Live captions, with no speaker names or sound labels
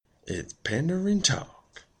It's Pandering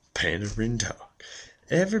Talk. Pandering Talk.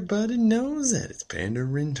 Everybody knows that it's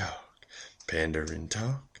Pandering Talk. Pandering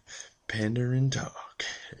Talk. Pandering Talk.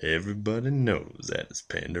 Everybody knows that it's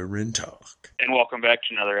Pandering Talk. And welcome back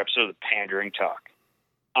to another episode of Pandering Talk.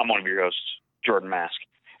 I'm one of your hosts, Jordan Mask.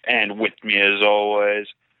 And with me, as always,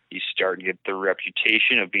 he's starting to get the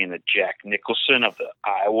reputation of being the Jack Nicholson of the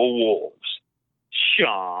Iowa Wolves,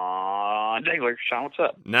 Sean Dangler. Sean, what's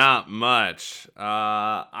up? Not much.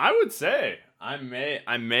 I would say I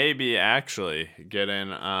may be actually getting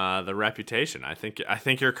the reputation. I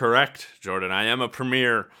think you're correct, Jordan. I am a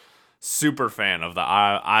premier super fan of the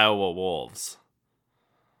Iowa Wolves.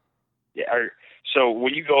 Yeah. So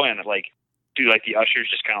when you go in, do the ushers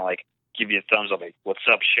just kind of give you a thumbs up, like, "What's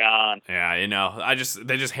up, Sean?" Yeah,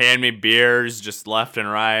 they just hand me beers just left and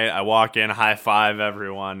right. I walk in, high five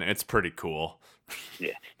everyone. It's pretty cool.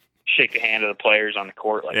 Yeah. Shake the hand of the players on the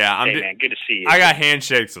court. Hey, man, good to see you. I got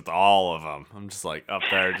handshakes with all of them. I'm just up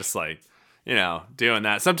there, just doing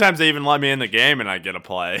that. Sometimes they even let me in the game and I get a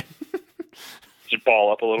play. Just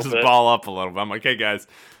ball up a little bit. Just ball up a little bit. I'm like, "Hey guys,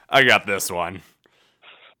 I got this one."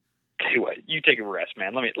 Tell you what, you take a rest,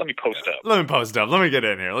 man. Let me post up. Let me post up. Let me get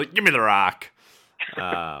in here. Give me the rock.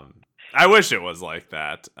 I wish it was like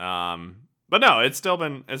that. But no, it's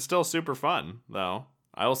still super fun though.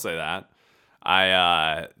 I will say that.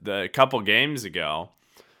 The couple games ago,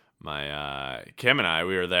 my Kim and I,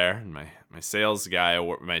 we were there, and my sales guy,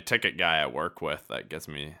 my ticket guy I work with that gets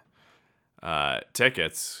me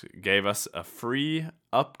tickets, gave us a free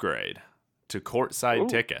upgrade to courtside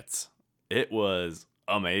tickets. It was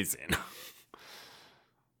amazing.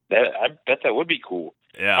 I bet that would be cool.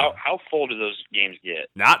 Yeah. How full do those games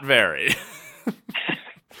get? Not very.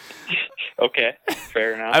 Okay,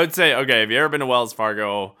 fair enough. I would say, okay, have you ever been to Wells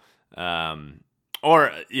Fargo?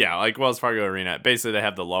 Wells Fargo Arena. Basically, they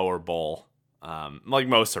have the lower bowl. Like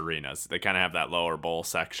most arenas, they kind of have that lower bowl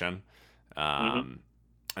section. And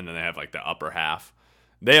then they have the upper half.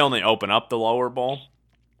 They only open up the lower bowl.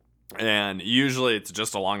 And usually it's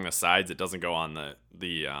just along the sides. It doesn't go on the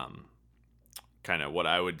kind of what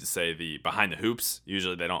I would say the behind the hoops.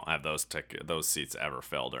 Usually they don't have those seats ever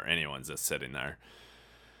filled or anyone's just sitting there.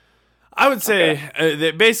 I would say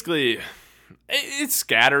that basically it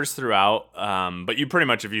scatters throughout. But you pretty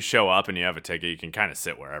much, if you show up and you have a ticket, you can kind of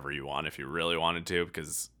sit wherever you want if you really wanted to,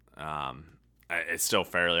 because it's still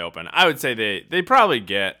fairly open. I would say they probably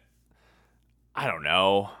get, I don't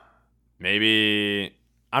know, maybe,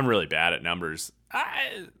 I'm really bad at numbers,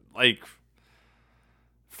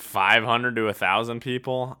 500 to 1,000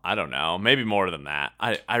 people. I don't know, maybe more than that.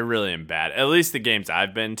 I really am bad. At least the games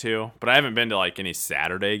I've been to, but I haven't been to any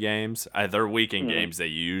Saturday games. They're weekend games. They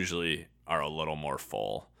usually are a little more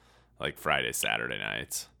full, like Friday, Saturday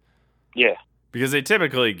nights. Yeah, because they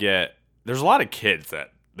typically get, there's a lot of kids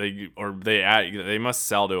that they must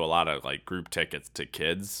sell to a lot of group tickets to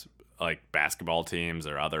kids, like basketball teams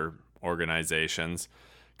or other organizations.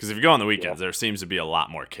 Because if you go on the weekends, there seems to be a lot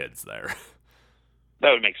more kids there.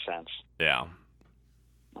 That would make sense. Yeah.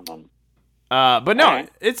 But no, right.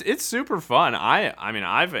 it's super fun. I mean,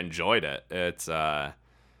 I've enjoyed it. It's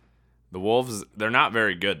the Wolves, they're not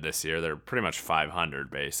very good this year. They're pretty much 500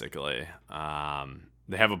 basically.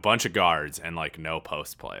 They have a bunch of guards and no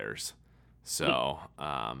post players. So,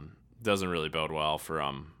 doesn't really bode well for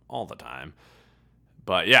them all the time.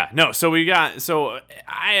 But yeah, no, so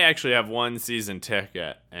I actually have one season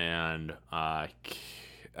ticket, and but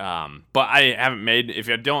I haven't made,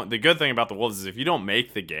 the good thing about the Wolves is if you don't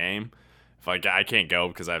make the game, if I can't go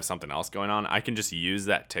because I have something else going on, I can just use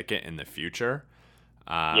that ticket in the future.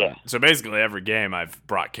 So basically every game I've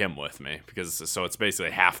brought Kim with me, so it's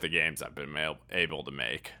basically half the games I've been able to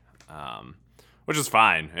make, which is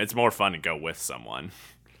fine. It's more fun to go with someone.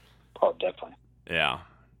 Oh, definitely. Yeah.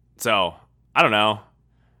 So, I don't know.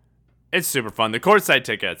 It's super fun. The courtside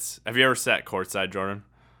tickets. Have you ever sat courtside, Jordan?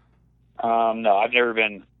 No, I've never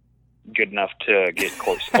been good enough to get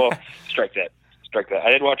courtside. Well, strike that. I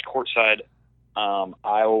did watch courtside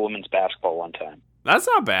Iowa women's basketball one time. That's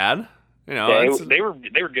not bad. They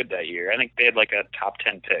were good that year. I think they had a top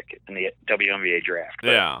 10 pick in the WNBA draft.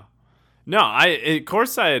 But. Yeah. No,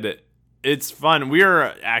 courtside, it's fun. We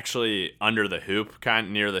were actually under the hoop, kind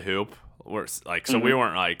of near the hoop. We're so we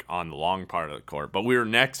weren't on the long part of the court, but we were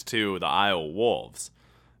next to the Iowa Wolves,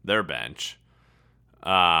 their bench.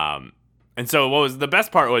 And so what was the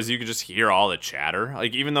best part was you could just hear all the chatter.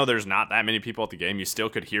 Even though there's not that many people at the game, you still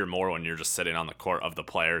could hear more when you're just sitting on the court of the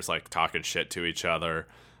players talking shit to each other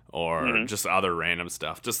or just other random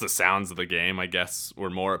stuff. Just the sounds of the game, I guess,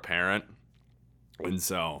 were more apparent. And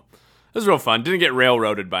so It was real fun. Didn't get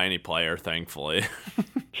railroaded by any player, thankfully.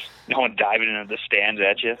 No one diving into the stands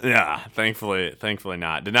at you. Yeah, thankfully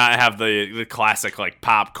not. Did not have the classic like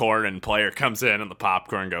popcorn and player comes in and the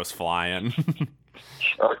popcorn goes flying.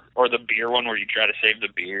 Or the beer one where you try to save the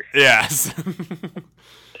beer. Yes.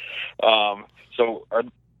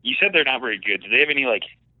 You said they're not very good. Do they have any like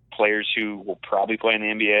players who will probably play in the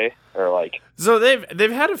NBA or like? So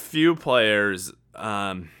they've had a few players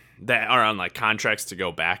that are on like contracts to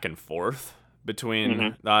go back and forth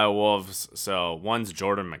between the Iowa Wolves. So one's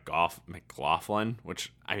Jordan McLaughlin,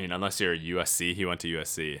 which I mean, unless you're a USC, he went to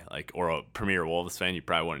USC, like, or a Premier Wolves fan, you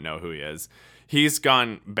probably wouldn't know who he is. He's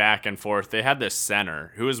gone back and forth. They had this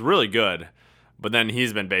center who was really good, but then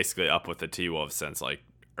he's been basically up with the T-Wolves since like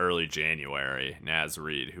early January. Naz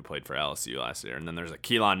Reid, who played for LSU last year. And then there's a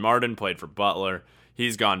Keelan Martin, played for Butler.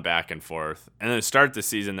 He's gone back and forth. And then to start the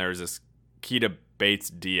season, there's this Keita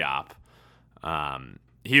Bates-Diop.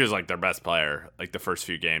 He was like their best player like the first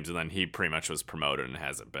few games, and then he pretty much was promoted and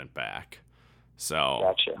hasn't been back. So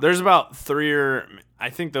Gotcha. There's about I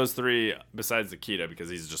think those three, besides the Keita, because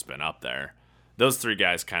he's just been up there, those three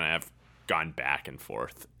guys kind of have gone back and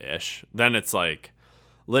forth-ish. Then it's like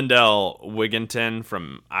Lindell Wigginton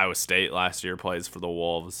from Iowa State last year plays for the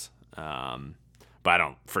Wolves, but I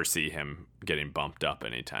don't foresee him getting bumped up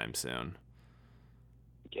anytime soon.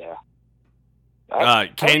 Yeah.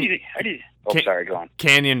 Sorry, go on.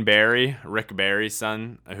 Canyon Barry, Rick Barry's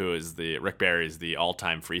son, Rick Barry is the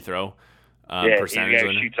all-time free throw percentage.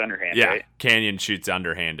 Yeah, he shoots underhand. Yeah, right? Canyon shoots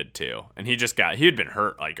underhanded too, and he had been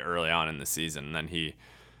hurt like early on in the season, and then he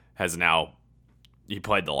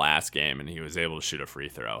played the last game and he was able to shoot a free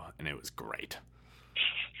throw, and it was great.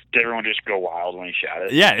 Did everyone just go wild when he shot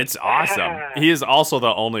it? Yeah, it's awesome. He is also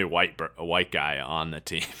the only white guy on the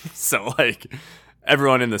team, so like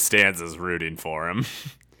everyone in the stands is rooting for him.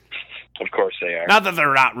 Of course they are. Not that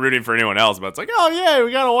they're not rooting for anyone else, but it's like, oh yeah,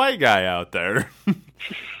 we got a white guy out there.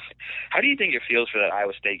 How do you think it feels for that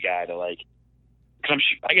Iowa State guy to like? Because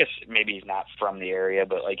I guess maybe he's not from the area,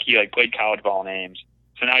 but like he like played college ball in Ames,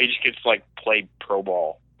 so now he just gets to like play pro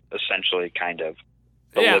ball essentially, kind of.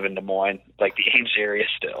 But live in Des Moines, like the Ames area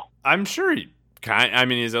still. I'm sure he's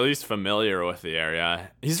at least familiar with the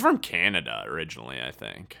area. He's from Canada originally, I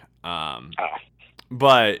think.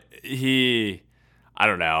 But I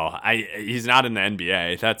don't know. He's not in the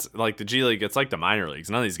NBA. That's like the G League. It's like the minor leagues.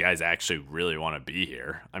 None of these guys actually really want to be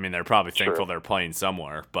here. I mean, they're probably thankful they're playing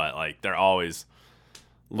somewhere, but like they're always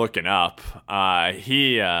looking up.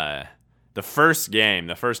 The first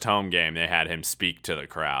home game, they had him speak to the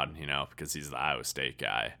crowd, because he's the Iowa State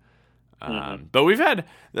guy. But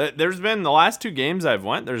there's been the last two games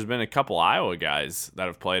there's been a couple Iowa guys that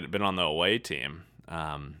have been on the away team.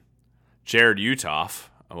 Jared Utoff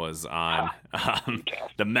was on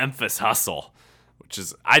the Memphis Hustle, which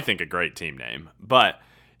is, I think, a great team name. But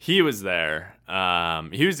he was there.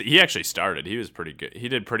 He actually started. He was pretty good. He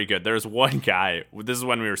did pretty good. There's one guy. This is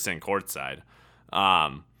when we were sitting courtside.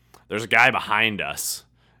 There's a guy behind us,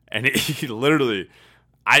 and he literally,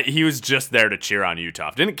 he was just there to cheer on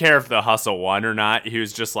Utah. Didn't care if the Hustle won or not. He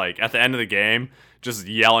was just like, at the end of the game, just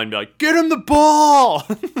yelling, be like, get him the ball!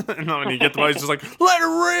 And then when you get the ball, he's just like, let it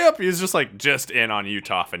rip! He was just like, just in on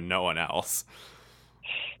Utah and no one else.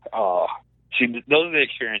 Oh, see, those are the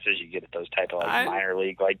experiences you get at those type of like minor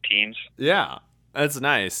league like teams. Yeah, that's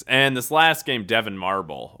nice. And this last game, Devin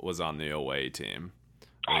Marble was on the away team.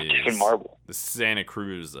 Devin Marble. The Santa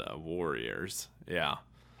Cruz Warriors. Yeah.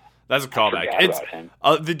 That's a callback. It's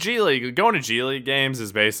the G League. Going to G League games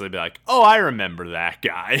is basically be like, oh, I remember that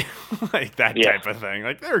guy, like that type of thing.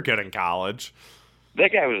 Like they were good in college.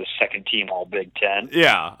 That guy was a second team All Big Ten.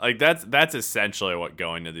 Yeah, like that's essentially what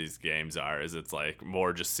going to these games are. Is it's like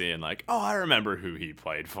more just seeing like, oh, I remember who he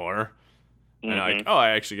played for, and like, oh,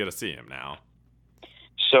 I actually get to see him now.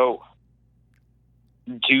 So,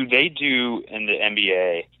 do they do in the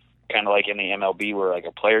NBA kind of like in the MLB where like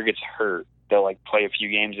a player gets hurt? They'll like play a few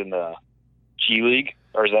games in the G League,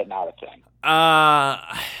 or is that not a thing?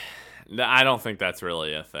 I don't think that's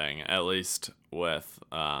really a thing. At least with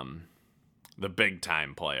the big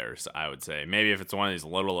time players, I would say. Maybe if it's one of these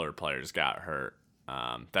littler players got hurt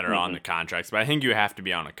that are on the contracts, but I think you have to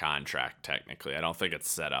be on a contract technically. I don't think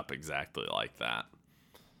it's set up exactly like that.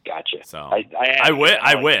 Gotcha. So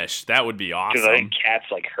I wish that would be awesome. Because I think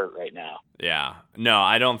Cat's like hurt right now. Yeah. No,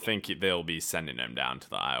 I don't think they'll be sending him down to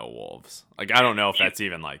the Iowa Wolves. Like, I don't know if that's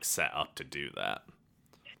even like set up to do that.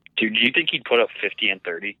 Dude, do you think he'd put up 50 and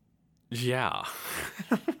 30? Yeah.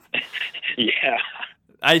 Yeah.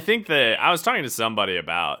 I think that I was talking to somebody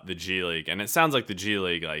about the G League, and it sounds like the G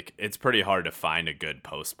League, like, it's pretty hard to find a good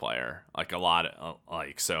post player. Like,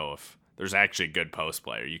 so if there's actually a good post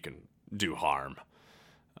player, you can do harm.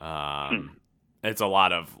 It's a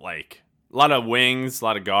lot of wings, a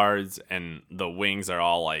lot of guards, and the wings are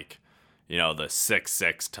all like, the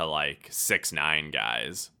 6'6" to like 6'9"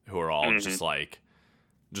 guys who are all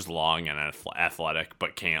just long and athletic,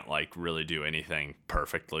 but can't like really do anything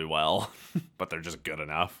perfectly well, but they're just good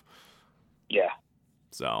enough. Yeah.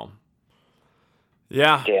 So,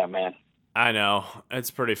 yeah. Damn, man. I know.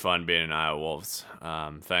 It's pretty fun being an Iowa Wolves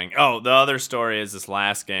thing. Oh, the other story is this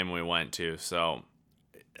last game we went to. So,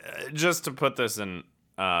 just to put this in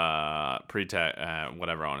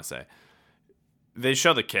whatever I want to say, they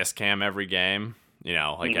show the kiss cam every game,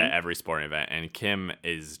 at every sporting event, and Kim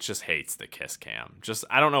just hates the kiss cam.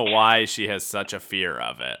 I don't know why she has such a fear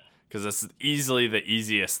of it, because it's easily the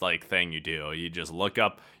easiest thing you do. You just look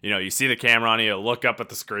up, you see the camera on you, look up at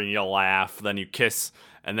the screen, you laugh, then you kiss,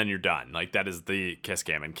 and then you're done. That is the kiss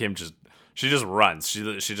cam, and Kim just runs.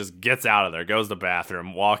 She just gets out of there, goes to the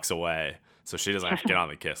bathroom, walks away, so she doesn't have to get on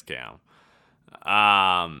the kiss cam.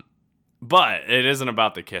 But it isn't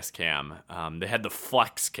about the kiss cam. They had the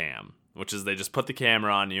flex cam, which is they just put the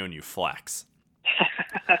camera on you and you flex.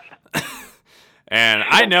 And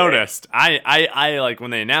I noticed, I like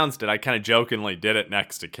when they announced it, I kind of jokingly did it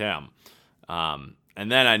next to Kim. And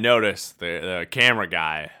then I noticed the camera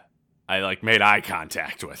guy, I made eye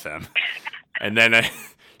contact with him. And then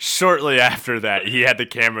shortly after that, he had the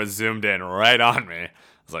camera zoomed in right on me. I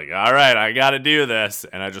was like, all right, I got to do this.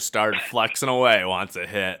 And I just started flexing away once it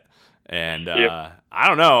hit. And I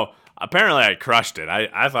don't know. Apparently, I crushed it.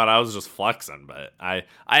 I thought I was just flexing, but I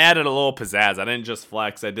added a little pizzazz. I didn't just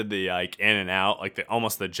flex. I did the in and out,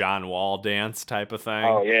 almost the John Wall dance type of thing.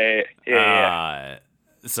 Oh yeah.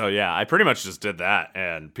 So yeah, I pretty much just did that,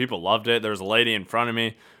 and people loved it. There was a lady in front of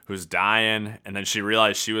me who's dying, and then she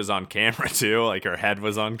realized she was on camera too. Her head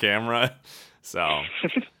was on camera. So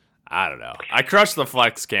I don't know. I crushed the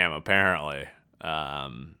flex cam apparently.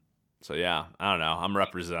 So yeah, I don't know. I'm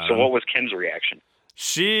representing. So what was Kim's reaction?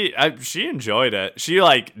 She enjoyed it. She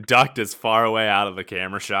ducked as far away out of the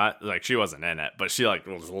camera shot. She wasn't in it, but she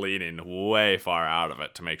was leaning way far out of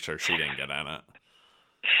it to make sure she didn't get in it.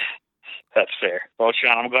 That's fair. Well,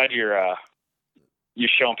 Sean, I'm glad you're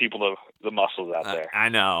showing people the muscles out there. I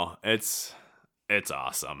know. It's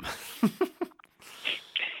awesome.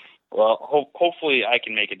 Well, hopefully I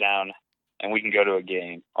can make it down and we can go to a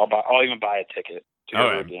game. I'll even buy a ticket.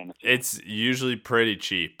 It's usually pretty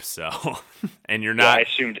cheap, so and you're not. Yeah, I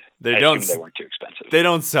assumed they weren't too expensive. They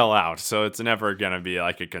don't sell out, so it's never gonna be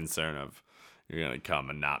a concern of you're gonna come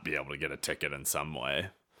and not be able to get a ticket in some way.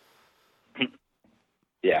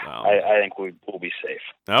 Yeah, I think we'll be safe.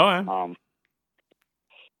 Okay.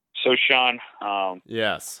 So Sean,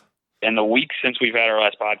 yes. In the week since we've had our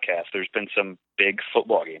last podcast, there's been some big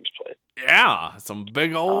football games played. Yeah, some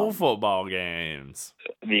big old football games.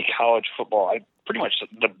 The college football, pretty much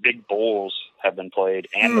the big bowls have been played,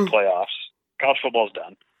 and the playoffs. College football's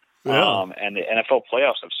done. Yeah. And the NFL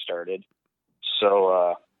playoffs have started.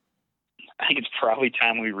 So I think it's probably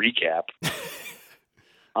time we recap.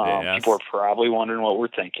 Yes. People are probably wondering what we're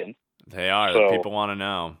thinking. They are. So, people want to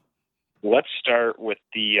know. Let's start with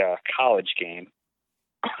the college game.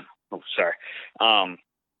 Oh, sorry.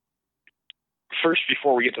 First,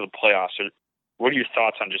 before we get to the playoffs, what are your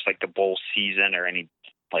thoughts on just the bowl season or any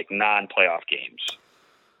non-playoff games?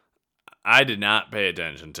 I did not pay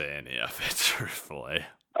attention to any of it, truthfully.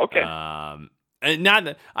 Okay. And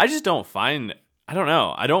I just don't find. I don't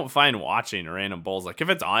know. I don't find watching random bowls if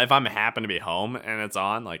it's on. If I'm happen to be home and it's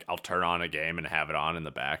on, I'll turn on a game and have it on in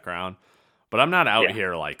the background. But I'm not out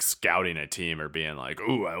here scouting a team or being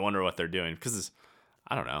ooh, I wonder what they're doing, because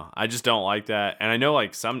I don't know. I just don't like that. And I know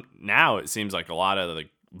now it seems like a lot of the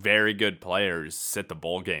very good players sit the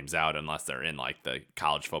bowl games out unless they're in the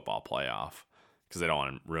college football playoff, because they don't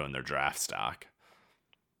want to ruin their draft stock.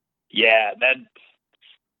 Yeah,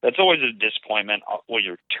 that's always a disappointment when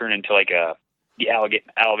you turn into the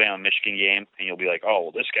Alabama Michigan game and you'll be oh,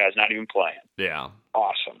 well, this guy's not even playing. Yeah.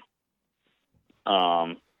 Awesome.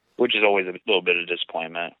 Which is always a little bit of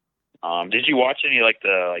disappointment. Did you watch any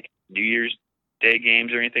the New Year's Day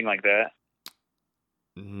games or anything like that?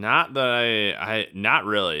 Not that I not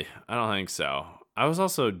really. I don't think so. I was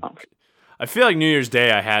also I feel like New Year's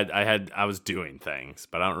Day I was doing things,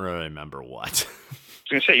 but I don't really remember what. I was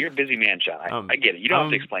gonna say, you're a busy man, John. I get it. You don't have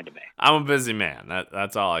to explain to me. I'm a busy man.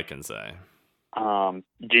 That's all I can say.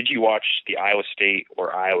 Did you watch the Iowa State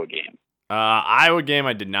or Iowa game? Iowa game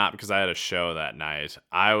I did not, because I had a show that night.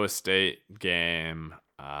 Iowa State game,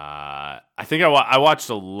 I think I watched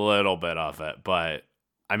a little bit of it, but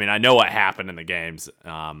I mean, I know what happened in the games.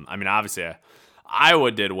 I mean, obviously,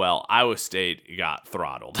 Iowa did well. Iowa State got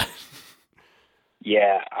throttled.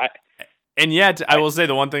 Yeah, And yet, I will say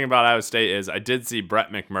the one thing about Iowa State is I did see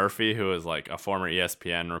Brett McMurphy, who is like a former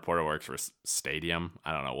ESPN reporter, works for Stadium.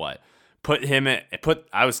 I don't know what. Put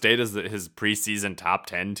Iowa State as his preseason top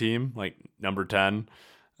 10 team, like number 10.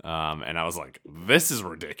 And I was like, this is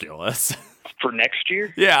ridiculous. For next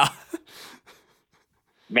year? Yeah.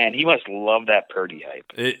 Man, he must love that Purdy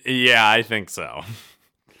hype. Yeah, I think so.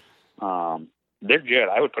 They're good.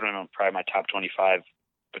 I would put them on probably my top 25,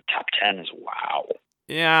 but top 10 is wow.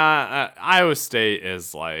 Yeah, Iowa State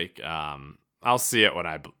is like, I'll see it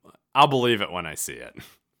I'll believe it when I see it.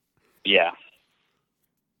 Yeah.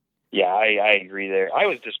 Yeah, I agree there. I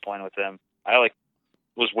was disappointed with them. I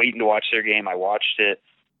was waiting to watch their game. I watched it,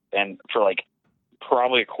 and for like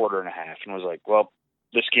probably a quarter and a half, and was like, well,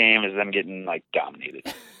 this game is them getting like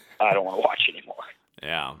dominated. I don't want to watch anymore.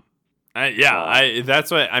 Yeah.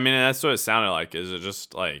 That's what it sounded like. Is it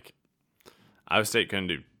just like Iowa State couldn't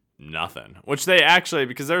do nothing? Which they actually,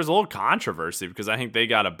 because there was a little controversy because I think they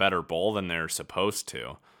got a better bowl than they're supposed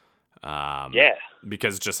to. Yeah.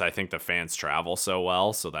 Because just I think the fans travel so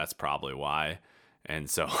well, so that's probably why. And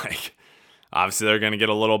so like obviously they're going to get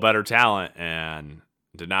a little better talent and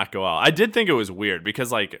did not go out. I did think it was weird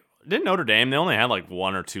because like didn't Notre Dame, they only had like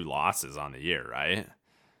 1 or 2 losses on the year, right?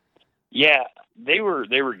 Yeah, they were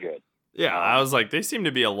good. Yeah, I was like, they seem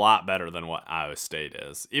to be a lot better than what Iowa State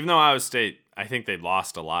is. Even though Iowa State, I think they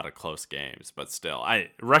lost a lot of close games, but still,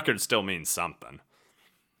 record still means something.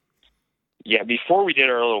 Yeah, before we did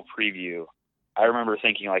our little preview, I remember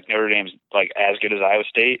thinking like Notre Dame's like as good as Iowa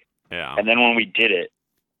State. Yeah. And then when we did it,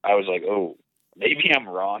 I was like, oh, maybe I'm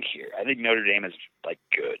wrong here. I think Notre Dame is like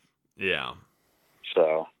good. Yeah.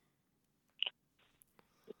 So,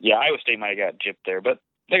 yeah, Iowa State might have got gypped there, but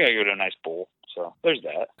they got to go to a nice bowl. So there's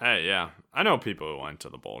that. Hey, yeah. I know people who went to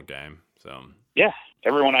the bowl game. So yeah,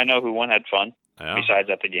 everyone I know who won had fun. Yeah. Besides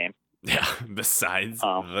at the game. Yeah, besides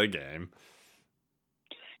the game.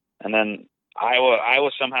 And then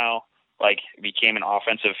Iowa somehow like became an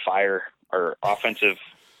offensive fire or offensive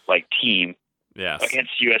like team. Yes.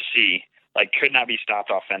 Against USC. Like could not be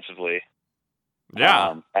stopped offensively.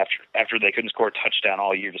 Yeah. After they couldn't score a touchdown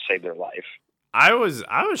all year to save their life. I was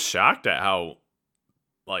shocked at how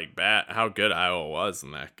how good Iowa was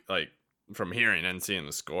in that, like from hearing and seeing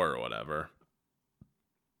the score or whatever.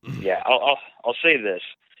 Yeah, I'll say this: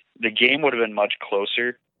 the game would have been much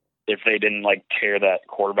closer if they didn't like tear that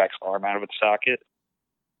quarterback's arm out of its socket,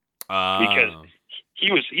 because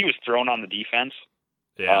he was thrown on the defense.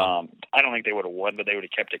 Yeah, I don't think they would have won, but they would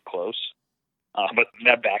have kept it close. But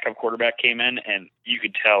that backup quarterback came in, and you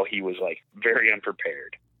could tell he was like very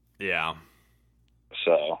unprepared. Yeah,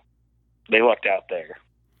 so they lucked out there.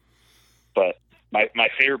 But my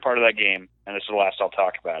favorite part of that game, and this is the last I'll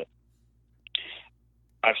talk about it,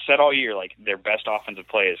 I've said all year, like, their best offensive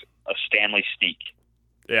play is a Stanley sneak.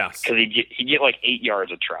 Yes. Because he'd get like 8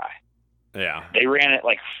 yards a try. Yeah. They ran it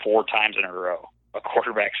like 4 times in a row, a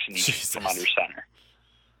quarterback sneak from under center.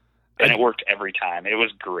 And it worked every time. It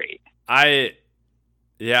was great. I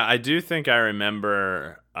do think I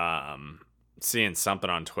remember seeing something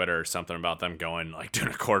on Twitter or something about them doing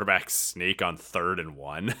a quarterback sneak on 3rd and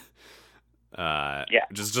 1. Yeah.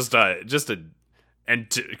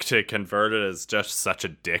 To convert it as just such a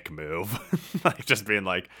dick move. Like just being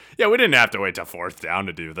like, yeah, we didn't have to wait till 4th down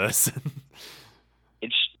to do this.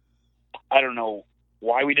 I don't know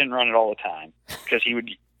why we didn't run it all the time, because he would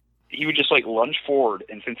just like lunge forward,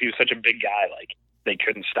 and since he was such a big guy, like they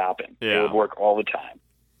couldn't stop him. Yeah. It would work all the time.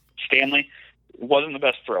 Stanley wasn't the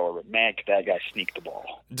best thrower, but man, could that guy sneak the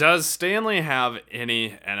ball. Does Stanley have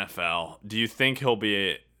any NFL? Do you think he'll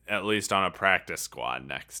be at least on a practice squad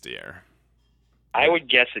next year? I would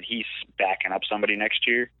guess that he's backing up somebody next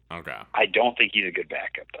year. Okay. I don't think he's a good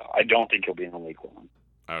backup, though. I don't think he'll be in the league one.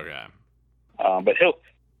 Okay. But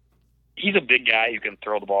he's a big guy who can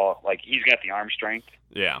throw the ball. Like, he's got the arm strength.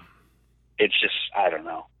 Yeah. It's just, I don't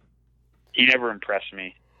know. He never impressed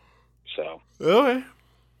me. So. Okay.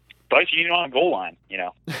 But you need him on the goal line,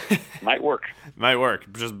 Might work. Might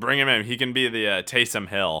work. Just bring him in. He can be the Taysom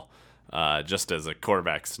Hill, just as a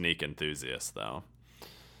quarterback sneak enthusiast, though.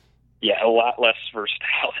 Yeah, a lot less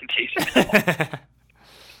versatile than Taysom Hill.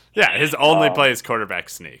 Yeah, his only play is quarterback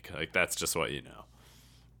sneak. Like, that's just what you know.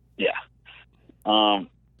 Yeah.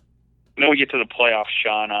 Then we get to the playoffs,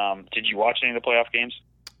 Sean. Did you watch any of the playoff games?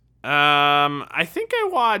 I think I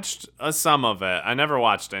watched some of it. I never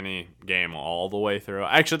watched any game all the way through.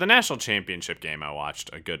 Actually, the national championship game I watched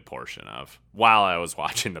a good portion of while I was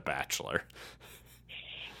watching The Bachelor.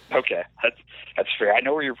 Okay, that's fair. I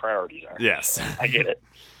know where your priorities are. Yes. I get it.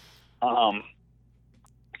 The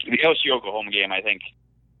LSU Oklahoma game, I think,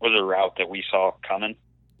 was a route that we saw coming.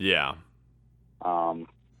 Yeah.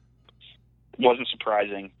 Wasn't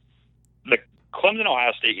surprising. The Clemson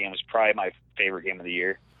Ohio State game was probably my favorite game of the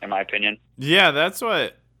year, in my opinion. Yeah, that's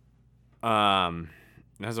what I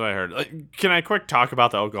heard. Like, can I quick talk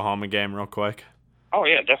about the Oklahoma game real quick? Oh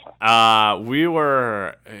yeah, definitely. We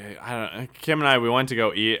were, Kim and I, we went to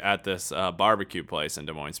go eat at this barbecue place in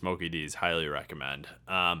Des Moines, Smokey D's, highly recommend.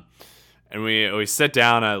 And we sit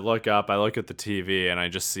down, I look up, I look at the TV, and I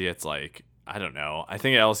just see it's like, I don't know, I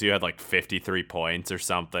think LSU had like 53 points or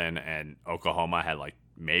something, and Oklahoma had like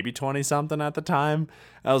maybe 20 something at the time.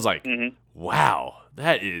 I was like, wow,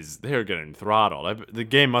 they're getting throttled. The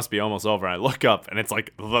game must be almost over. And I look up, and it's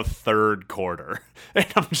like the third quarter, and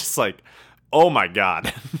I'm just like, oh my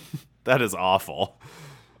God, that is awful.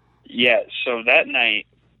 Yeah, so that night,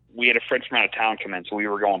 we had a friend from out of town come in, so we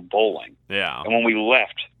were going bowling. Yeah. And when we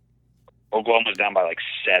left, Oklahoma was down by like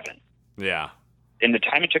 7. Yeah. And the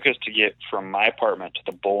time it took us to get from my apartment to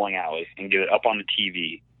the bowling alley and get it up on the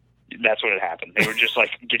TV, that's what had happened. They were just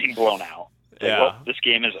like getting blown out. Like, Yeah. well, this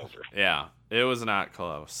game is over. Yeah, it was not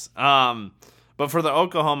close. But for the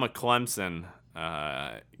Oklahoma Clemson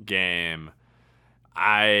game,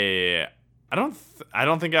 I don't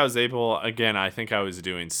think I was able. Again, I think I was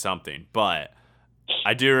doing something, but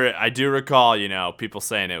I do recall, people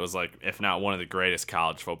saying it was like, if not one of the greatest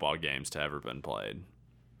college football games to ever been played.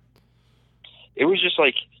 It was just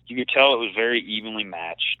like, you could tell it was very evenly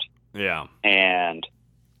matched. Yeah.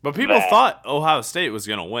 But people thought Ohio State was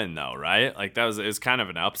going to win, though, right? Like, it was kind of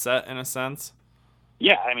an upset in a sense.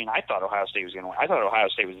 Yeah, I mean, I thought Ohio State was going to win. I thought Ohio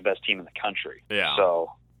State was the best team in the country. Yeah.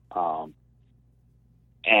 So,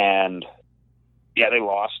 and yeah, they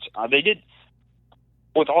lost. They did,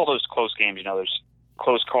 with all those close games, there's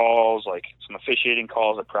close calls, like some officiating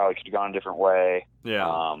calls that probably could have gone a different way.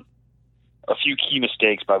 Yeah. A few key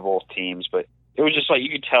mistakes by both teams, but it was just like, you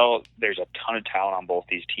could tell there's a ton of talent on both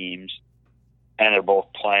these teams, and they're both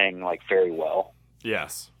playing like very well.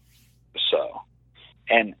 Yes. So,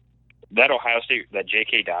 and that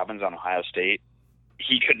J.K. Dobbins on Ohio State,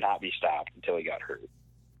 he could not be stopped until he got hurt.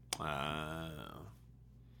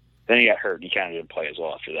 Then he got hurt, and he kind of didn't play as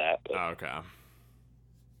well after that. But, okay.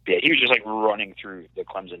 Yeah, he was just like running through the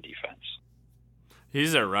Clemson defense.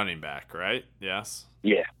 He's a running back, right? Yes.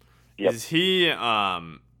 Yeah. Yep. Is he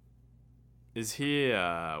is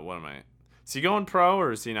he going pro,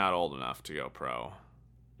 or is he not old enough to go pro?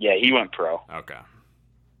 Yeah, he went pro. Okay.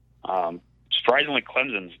 Surprisingly,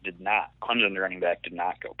 Clemson running back did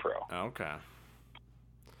not go pro. Okay.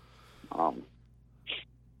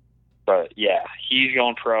 But yeah, he's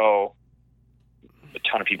going pro. A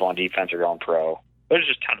ton of people on defense are going pro. There's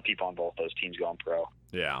just a ton of people on both those teams going pro.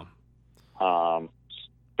 Yeah. But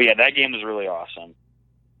yeah, that game was really awesome.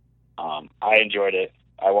 I enjoyed it.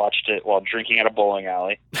 I watched it while drinking at a bowling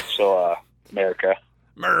alley. So, America.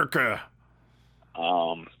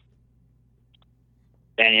 And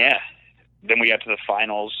yeah, then we got to the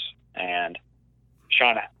finals. And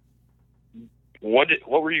Sean, what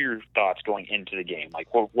were your thoughts going into the game? Like,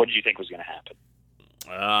 what did you think was going to happen?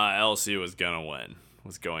 LSU was going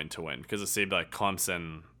to win because it seemed like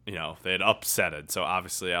Clemson, they had upset it. So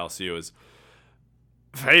obviously LSU was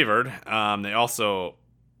favored. They also,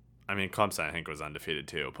 Clemson I think was undefeated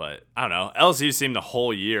too, but I don't know. LSU seemed the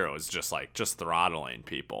whole year it was just throttling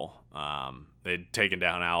people. They'd taken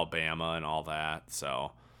down Alabama and all that.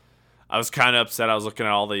 So I was kind of upset. I was looking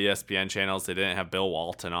at all the ESPN channels. They didn't have Bill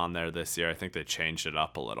Walton on there this year. I think they changed it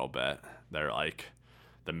up a little bit. They're like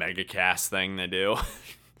the MegaCast thing they do.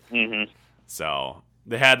 Mm-hmm. So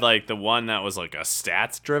they had like the one that was like a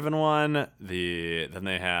stats driven one. Then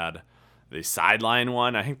they had the sideline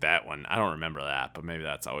one. I think that one, I don't remember that, but maybe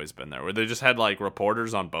that's always been there, where they just had like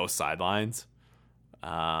reporters on both sidelines,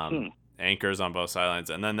 anchors on both sidelines.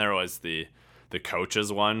 And then there was the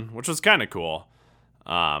coaches one, which was kind of cool. Is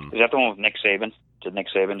that the one with Nick Saban? Did Nick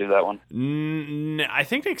Saban do that one? I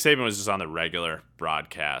think Nick Saban was just on the regular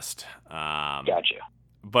broadcast. Gotcha.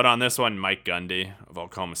 But on this one, Mike Gundy of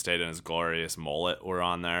Oklahoma State and his glorious mullet were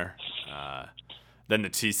on there. Then the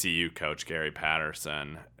TCU coach, Gary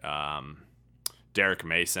Patterson. Derek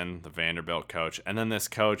Mason, the Vanderbilt coach. And then this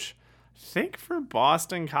coach, I think for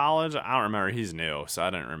Boston College. I don't remember. He's new, so I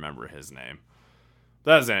didn't remember his name.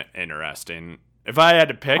 That was interesting. If I had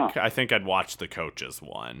to pick, I think I'd watch the coaches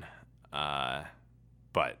one. But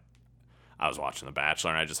I was watching The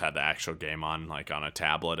Bachelor, and I just had the actual game on a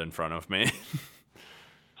tablet in front of me.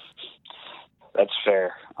 That's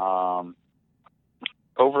fair. Over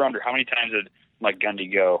under, how many times did Mike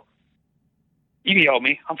Gundy go, "You can yell at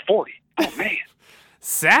me, I'm 40. Oh, man.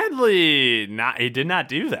 Sadly, he did not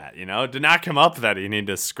do that, It did not come up that he needed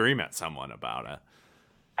to scream at someone about it.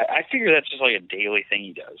 I figure that's just like a daily thing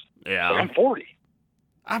he does. Yeah. Like, I'm 40.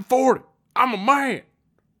 I'm 40. I'm a man.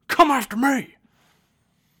 Come after me.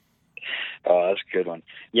 Oh, that's a good one.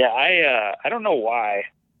 Yeah, I don't know why,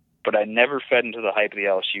 but I never fed into the hype of the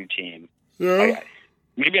LSU team. Yeah.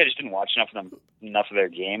 Maybe I just didn't watch enough of their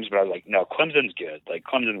games, but I was like, no, Clemson's good. Like,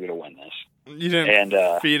 Clemson's going to win this. You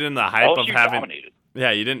didn't feed in the hype LSU of having. Dominated.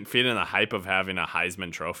 Yeah, you didn't feed in the hype of having a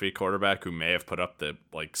Heisman Trophy quarterback who may have put up the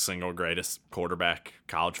single greatest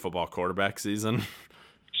college football quarterback season.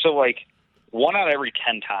 So, 1 out of every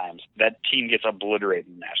 10 times, that team gets obliterated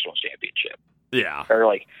in the national championship. Yeah.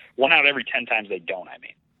 Or, 1 out of every 10 times they don't, I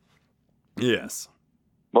mean. Yes.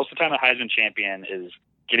 Most of the time, the Heisman champion is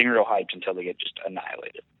getting real hyped until they get just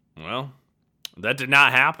annihilated. Well, that did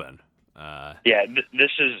not happen.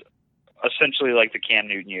 This is essentially like the Cam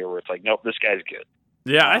Newton year where it's like, nope, this guy's good.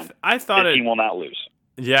 Yeah, I thought the team will not lose.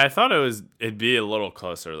 Yeah, I thought it'd be a little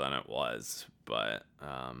closer than it was, but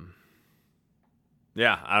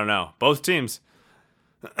yeah, I don't know. Both teams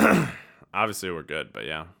obviously were good, but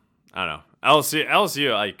yeah, I don't know.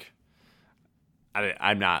 LSU I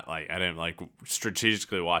didn't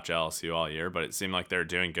strategically watch LSU all year, but it seemed like they're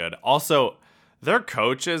doing good. Also, their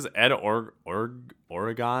coach is Ed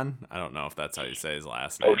Oregon. I don't know if that's how you say his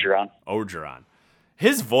last name. Orgeron.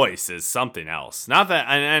 His voice is something else. Not that,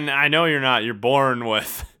 and I know you're born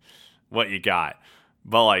with what you got,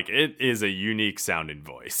 but it is a unique sounding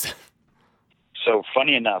voice. So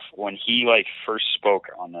funny enough, when he first spoke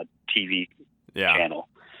on the TV channel,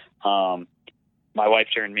 my wife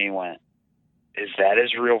turned to me and went, "Is that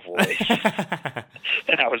his real voice?"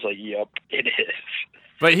 And I was like, "Yep, it is."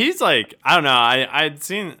 But he's I don't know. I'd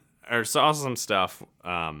seen or saw some stuff,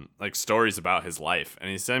 stories about his life, and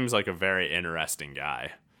he seems like a very interesting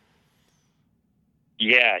guy.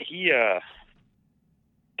 Yeah, he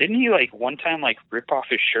didn't he one time rip off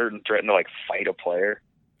his shirt and threaten to fight a player?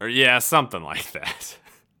 Or yeah, something like that.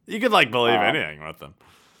 You could believe anything with him.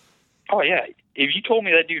 Oh yeah, if you told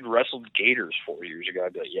me that dude wrestled gators 4 years ago,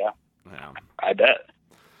 I'd be like, yeah, I bet.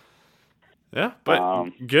 Yeah,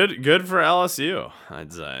 but good for LSU,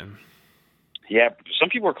 I'd say. Yeah, some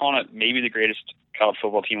people are calling it maybe the greatest college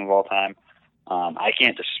football team of all time. I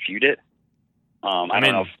can't dispute it. I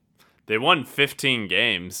don't know. They won 15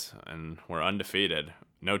 games and were undefeated.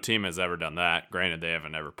 No team has ever done that. Granted, they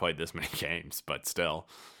haven't ever played this many games, but still.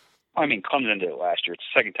 I mean, Clemson did it last year. It's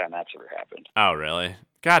the second time that's ever happened. Oh, really?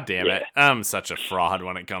 God damn it. I'm such a fraud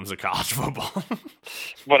when it comes to college football.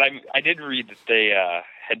 But I did read that they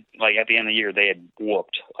had, at the end of the year, they had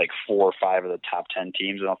whooped 4 or 5 of the top 10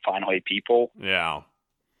 teams in the Final 8 people. Yeah.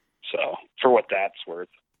 So, for what that's worth.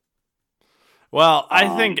 Well,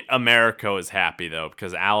 I think America is happy, though,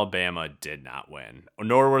 because Alabama did not win,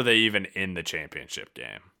 nor were they even in the championship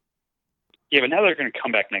game. Yeah, but now they're going to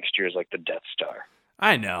come back next year as the Death Star.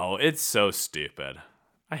 I know. It's so stupid.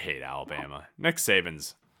 I hate Alabama. Nick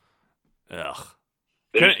Saban's, ugh.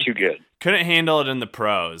 It's too good. Couldn't handle it in the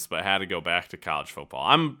pros, but had to go back to college football.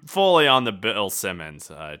 I'm fully on the Bill Simmons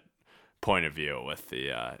point of view with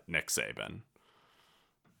the Nick Saban.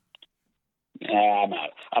 Yeah,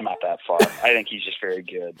 I'm not that far. I think he's just very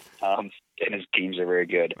good, and his teams are very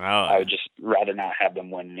good. Oh. I would just rather not have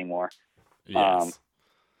them win anymore. Yes.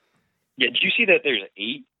 Did you see that there's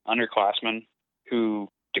 8 underclassmen who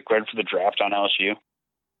declared for the draft on LSU?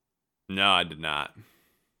 No, I did not.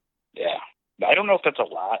 Yeah. I don't know if that's a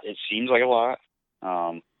lot. It seems like a lot.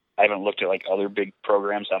 I haven't looked at other big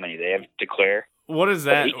programs, how many they have declare. What is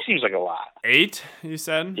that? 8 seems like a lot. 8, you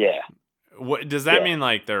said? Yeah. What does that mean?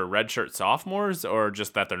 They're redshirt sophomores, or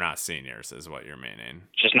just that they're not seniors? Is what you're meaning?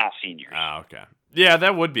 Just not seniors. Oh, okay. Yeah,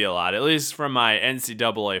 that would be a lot. At least from my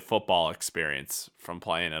NCAA football experience from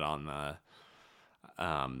playing it on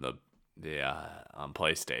the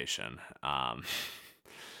PlayStation.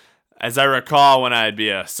 As I recall, when I'd be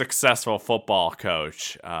a successful football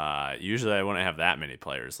coach, usually I wouldn't have that many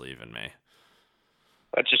players leaving me.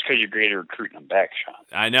 That's just because you're great at recruiting them back, Sean.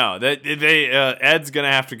 I know that Ed's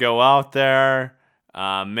gonna have to go out there,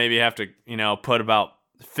 maybe have to put about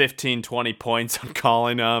 15, 20 points on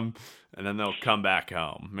calling them, and then they'll come back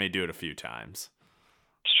home. May do it a few times.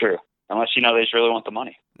 It's true, unless they just really want the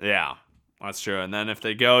money. Yeah, that's true. And then if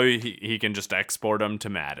they go, he can just export them to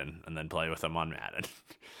Madden and then play with them on Madden.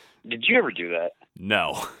 Did you ever do that?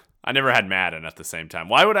 No, I never had Madden at the same time.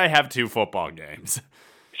 Why would I have 2 football games?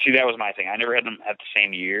 See, that was my thing. I never had them at the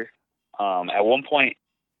same year. At one point,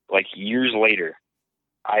 years later,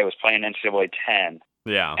 I was playing NCAA 10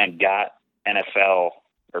 and got NFL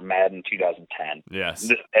or Madden 2010. Yes.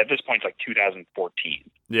 At this point, it's 2014.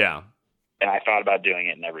 Yeah. And I thought about doing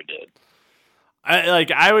it and never did.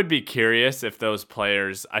 I would be curious if those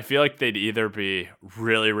players, I feel like they'd either be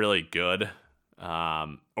really, really good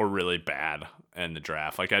or really bad. in the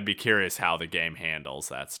draft. Like, I'd be curious how the game handles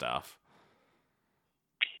that stuff.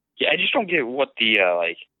 Yeah, I just don't get what the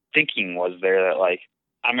thinking was there that like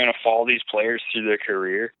I'm gonna follow these players through their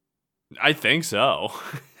career. I think so.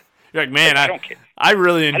 You're like, man, I don't care. I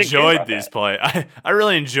really I didn't care enjoyed about these that. plays. I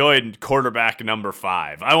really enjoyed quarterback number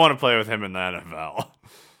 5. I want to play with him in the NFL.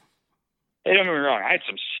 Hey, don't get me wrong. I had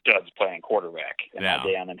some studs playing quarterback in Yeah. my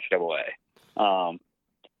day on NCAA,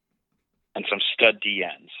 and some stud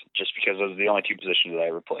DNs, just because those are the only 2 positions that I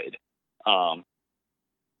ever played.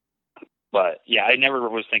 But yeah, I never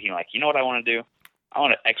was thinking like, you know what I want to do? I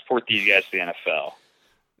want to export these guys to the NFL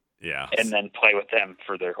Yeah. and then play with them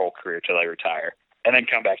for their whole career till they retire, and then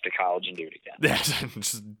come back to college and do it again.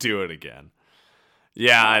 Just do it again.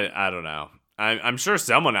 Yeah, I don't know. I'm sure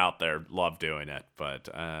someone out there loved doing it, but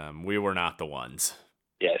we were not the ones.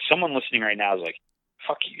 Yeah, someone listening right now is like,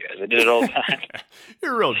 fuck you guys. I did it all the time.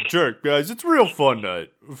 You're a real jerk, guys. It's real fun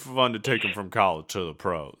to take them from college to the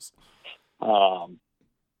pros.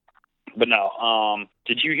 But no,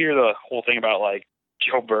 did you hear the whole thing about like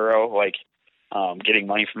Joe Burrow, like getting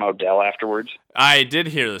money from Odell afterwards? I did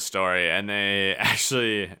hear the story, and they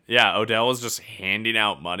actually, Odell was just handing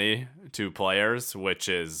out money to players, which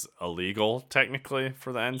is illegal technically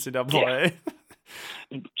for the NCAA.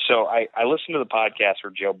 Yeah. So I listened to the podcast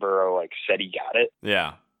where Joe Burrow like said he got it,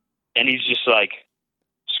 Yeah. and he's just like,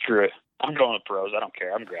 screw it, I'm going to pros. I don't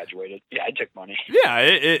care. I'm graduated. Yeah, I took money. Yeah,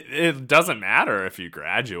 it doesn't matter if you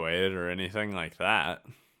graduated or anything like that.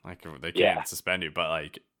 Like, they can't suspend you, but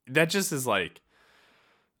like that just is like,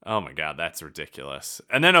 oh my God, that's ridiculous.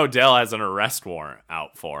 And then Odell has an arrest warrant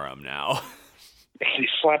out for him now. He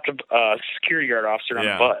slapped a security guard officer on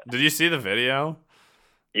the butt. Did you see the video?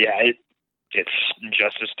 Yeah, it's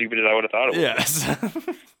just as stupid as I would have thought it was. Yes.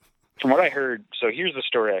 From what I heard, so here's the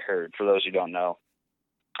story I heard for those who don't know.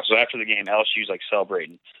 So after the game, LSU's like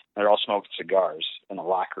celebrating. They're all smoking cigars in the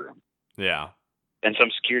locker room. Yeah. And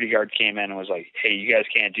some security guard came in and was like, hey, you guys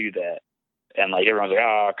can't do that. And like everyone's like,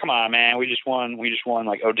 oh, come on, man, we just won.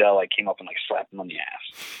 Like Odell like came up and like slapped him on the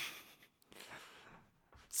ass.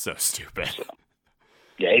 So stupid. So,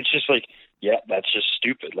 yeah, it's just like, yeah, that's just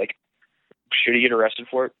stupid. Like, should he get arrested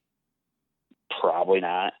for it? Probably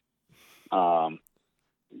not.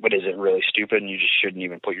 But is it really stupid and you just shouldn't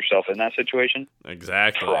even put yourself in that situation?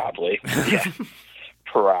 Exactly. Probably. Yeah.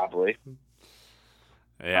 Probably.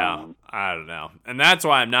 Yeah. I don't know. And that's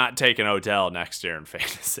why I'm not taking Odell next year in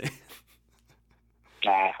fantasy.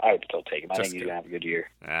 Nah, I would still take him. I think he's going to have a good year.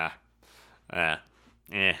 Yeah. Yeah.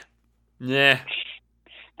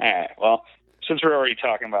 All right. Well, since we're already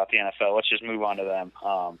talking about the NFL, let's just move on to them.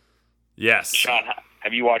 Yes. Sean,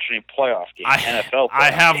 have you watched any playoff games? I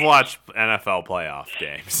have watched NFL playoff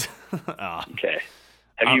games. Okay.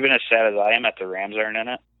 Have you been as sad as I am that the Rams aren't in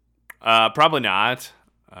it? Probably not.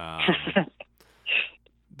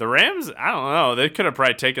 The Rams, I don't know. They could have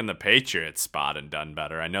probably taken the Patriots spot and done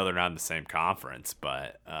better. I know they're not in the same conference,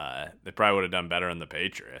 but they probably would have done better in the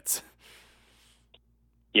Patriots.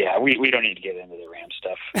 Yeah, we don't need to get into the Rams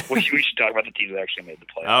stuff. We should talk about the teams that actually made the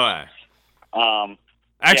playoffs. All right.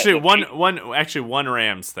 Actually, one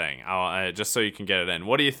Rams thing. Just so you can get it in.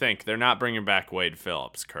 What do you think? They're not bringing back Wade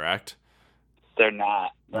Phillips, correct? They're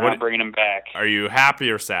not. They're not bringing him back. Are you happy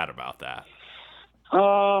or sad about that?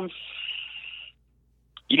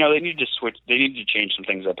 They need to switch. They need to change some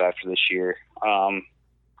things up after this year. The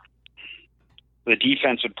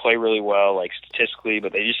defense would play really well, like statistically,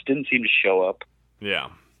 but they just didn't seem to show up. Yeah.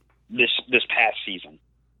 This past season,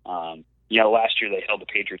 last year they held the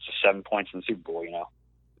Patriots to 7 points in the Super Bowl.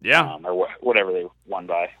 Yeah. Or whatever they won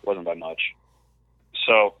by. It wasn't by much.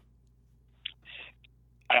 So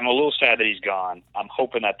I'm a little sad that he's gone. I'm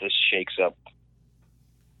hoping that this shakes up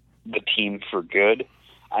the team for good.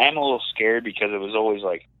 I am a little scared because it was always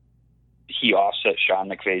like he offset Sean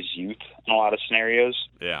McVay's youth in a lot of scenarios.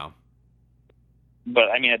 Yeah. But,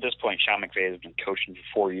 I mean, at this point, Sean McVay has been coaching for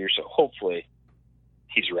 4 years, so hopefully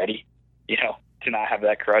he's ready, to not have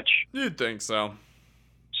that crutch. You'd think so.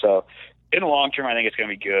 So, in the long term, I think it's going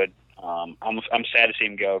to be good. I'm sad to see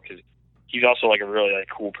him go because he's also like a really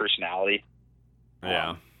cool personality.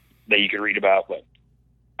 Yeah. That you could read about, but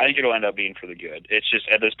I think it'll end up being for the good. It's just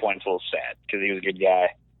at this point it's a little sad because he was a good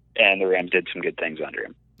guy, and the Rams did some good things under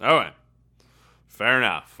him. All right. Fair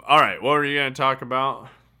enough. All right, what were you going to talk about?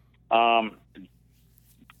 I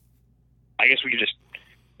guess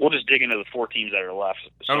we'll just dig into the 4 teams that are left.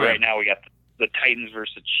 So Okay. Right now we got the Titans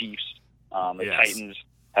versus the Chiefs. The Yes. Titans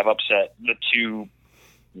have upset the 2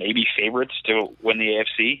 maybe favorites to win the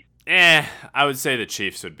AFC. I would say the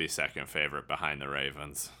Chiefs would be second favorite behind the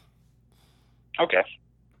Ravens. Okay.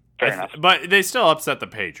 Fair enough. But they still upset the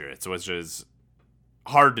Patriots, which is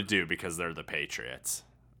hard to do because they're the Patriots.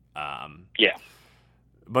 Yeah.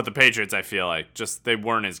 But the Patriots, I feel like, just they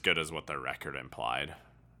weren't as good as what their record implied.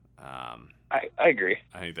 I agree.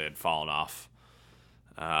 I think they had fallen off.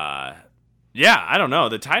 Yeah, I don't know.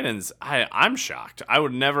 The Titans, I'm shocked. I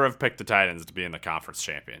would never have picked the Titans to be in the conference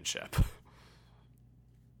championship.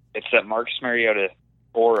 It's that Marcus Mariota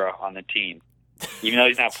aura on the team, even though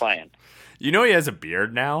he's not playing. You know he has a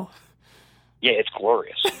beard now? Yeah, it's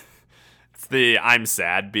glorious. It's the I'm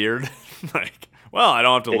sad beard. Like, well, I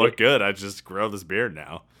don't have to look good. I just grow this beard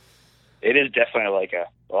now. It is definitely like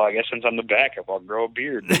I guess since I'm the backup, I'll grow a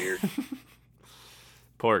beard.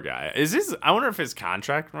 Poor guy. I wonder if his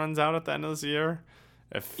contract runs out at the end of this year?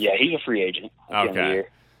 Yeah, he's a free agent at the end of the year.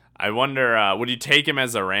 I wonder, would you take him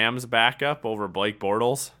as a Rams backup over Blake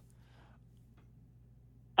Bortles?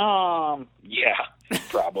 Yeah,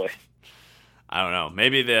 probably. I don't know.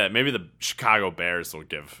 Maybe the Chicago Bears will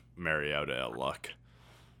give Mariota a look.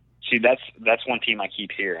 See, that's one team I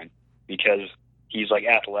keep hearing because he's like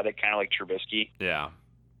athletic, kind of like Trubisky. Yeah.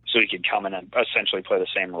 So he could come in and essentially play the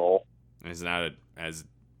same role. He's not as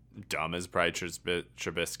dumb as probably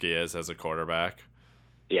Trubisky is as a quarterback.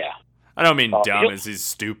 Yeah. I don't mean dumb as he's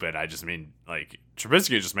stupid. I just mean like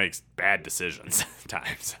Trubisky just makes bad decisions at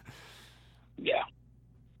times. Yeah.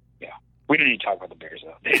 We don't need to talk about the Bears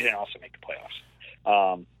though. They didn't also make the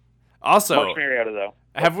playoffs. Also, Marcus Mariota though.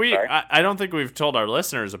 Have we? I don't think we've told our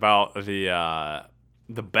listeners about the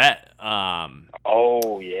bet.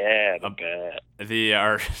 Oh yeah, the bet.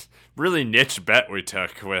 Our really niche bet we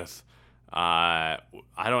took with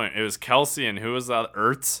it was Kelsey and who was that?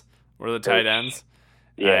 Ertz were the tight ends.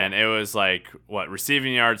 Yeah. And it was like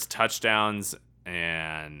receiving yards, touchdowns,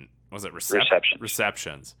 and was it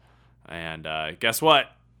receptions? And guess what?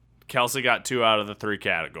 Kelsey got 2 out of the 3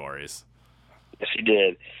 categories. Yes, he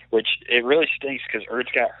did. Which it really stinks because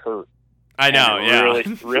Ertz got hurt. I know, yeah.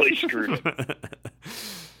 Really screwed him.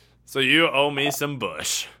 So you owe me some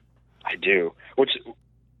Bush. I do. Which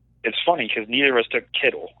it's funny because neither of us took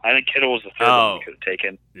Kittle. I think Kittle was the third one we could have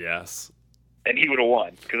taken. Yes. And he would have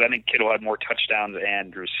won because I think Kittle had more touchdowns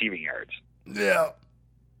and receiving yards. Yeah.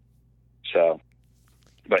 So,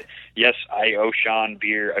 but yes, I owe Sean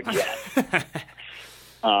beer again.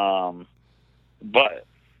 But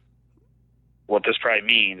what this probably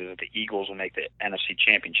means is that the Eagles will make the NFC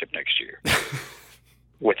Championship next year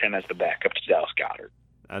with him as the backup to Dallas Goedert.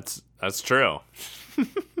 That's true.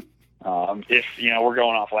 If we're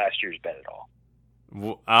going off last year's bet at all.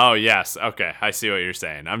 Oh yes, okay, I see what you're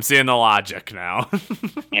saying. I'm seeing the logic now.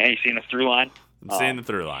 Yeah, you seeing the through line? I'm seeing the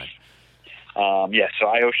through line. Yeah, so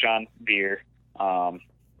I owe Sean beer, and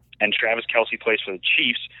Travis Kelce plays for the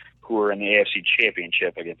Chiefs, who are in the AFC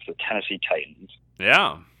Championship against the Tennessee Titans.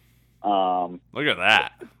 Yeah. Look at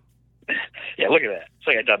that. Yeah, look at that. It's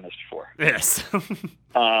like I've done this before. Yes.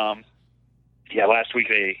 Yeah, last week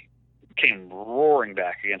they came roaring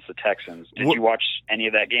back against the Texans. Did you watch any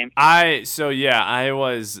of that game? I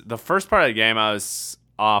was the first part of the game. I was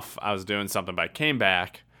off. I was doing something, but I came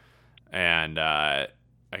back, and I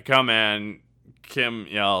come in. Kim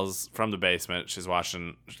yells from the basement. She's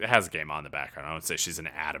watching. She has a game on in the background. I would say she's an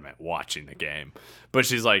adamant watching the game, but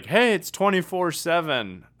she's like, "Hey, it's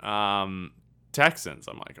 24/7 Texans."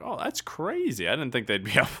 I'm like, "Oh, that's crazy. I didn't think they'd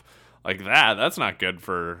be up like that. That's not good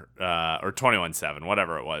for or 21/7,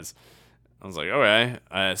 whatever it was." I was like, "Okay."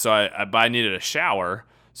 So I needed a shower,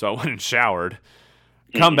 so I went and showered.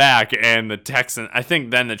 Come back, and the Texans. I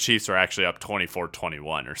think then the Chiefs were actually up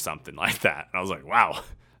 24-21 or something like that. And I was like, "Wow."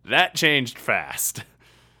 That changed fast.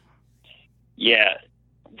 Yeah.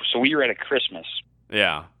 So we were at a Christmas.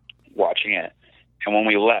 Yeah. Watching it. And when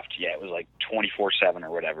we left, it was like 24/7 or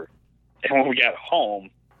whatever. And when we got home,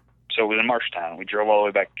 so it was in Marshtown, we drove all the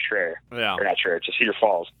way back to Traer. Yeah. Or not Traer, to Cedar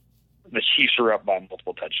Falls. The Chiefs were up by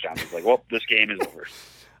multiple touchdowns. It's like, well, this game is over.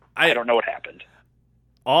 I don't know what happened.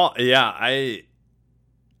 I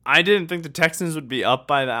didn't think the Texans would be up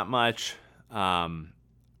by that much. But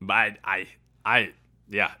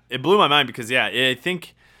it blew my mind because I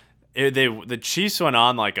think the Chiefs went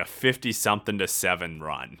on like a 50-something-7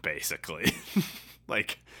 run basically,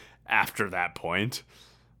 like after that point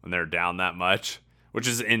when they're down that much, which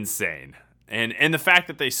is insane. And the fact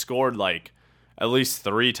that they scored like at least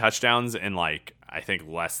 3 touchdowns in like I think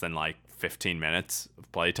less than like 15 minutes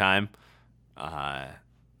of playtime. I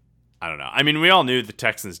don't know. I mean, we all knew the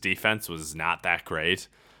Texans' defense was not that great.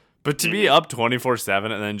 But to be up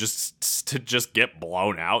 24/7 and then just get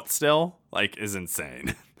blown out still, like, is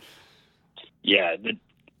insane. Yeah,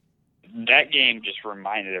 that game just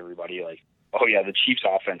reminded everybody, like, oh yeah, the Chiefs'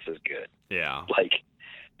 offense is good. Yeah, like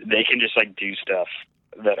they can just like do stuff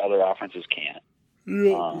that other offenses can't.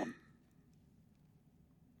 Yeah.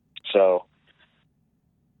 So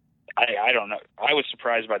I don't know. I was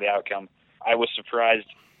surprised by the outcome. I was surprised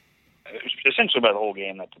essentially by the whole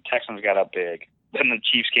game that the Texans got up big. Then the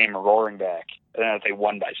Chiefs came roaring back, and then they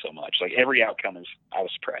won by so much. Like every outcome I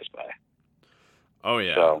was surprised by. Oh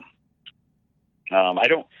yeah. So I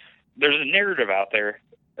don't. There's a narrative out there,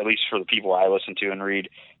 at least for the people I listen to and read,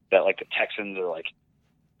 that like the Texans are like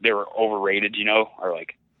they were overrated, or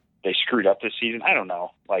like they screwed up this season. I don't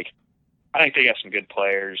know. Like I think they got some good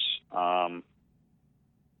players, and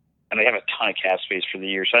they have a ton of cap space for the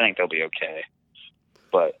year, so I think they'll be okay.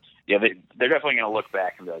 But yeah, they're definitely going to look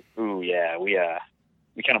back and be like, "Ooh, yeah, we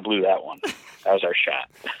kind of blew that one. That was our shot."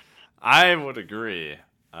 I would agree.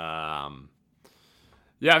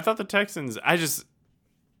 Yeah, I thought the Texans. Because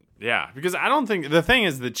I don't think the thing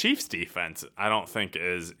is the Chiefs' defense. I don't think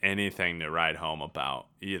is anything to write home about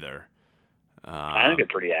either. I think they're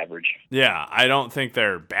pretty average. Yeah, I don't think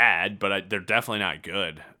they're bad, but they're definitely not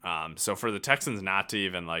good. So for the Texans not to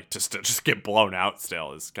even like just get blown out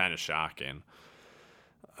still is kind of shocking.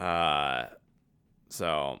 So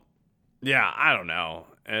yeah, I don't know.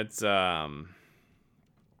 It's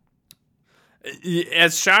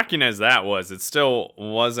as shocking as that was, it still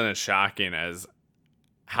wasn't as shocking as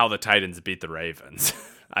how the Titans beat the Ravens.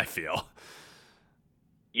 I feel.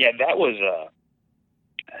 Yeah, that was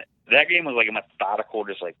that game was like a methodical,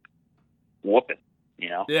 just like whooping,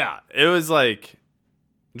 Yeah, it was like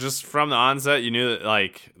just from the onset, you knew that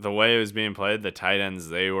like the way it was being played, the Titans,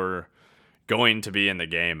 they were going to be in the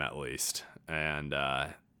game at least, and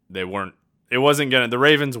they weren't. It wasn't gonna. The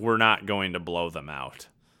Ravens were not going to blow them out.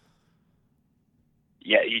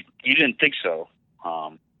 Yeah, you didn't think so.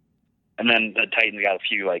 And then the Titans got a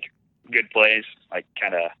few like good plays, like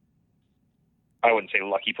kind of, I wouldn't say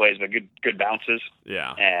lucky plays, but good bounces.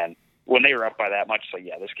 Yeah. And when they were up by that much, it's like,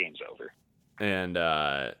 yeah, this game's over. And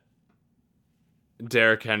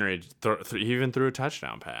Derrick Henry even threw a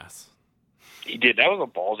touchdown pass. He did. That was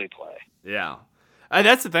a ballsy play. Yeah.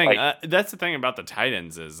 That's the thing. That's the thing about the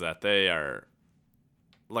Titans is that they are,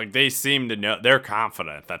 like, they seem to know, they're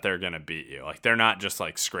confident that they're going to beat you. Like, they're not just,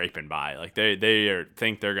 like, scraping by. Like, they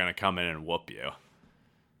think they're going to come in and whoop you.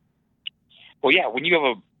 Well, yeah, when you have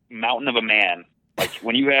a mountain of a man, like,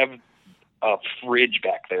 when you have a fridge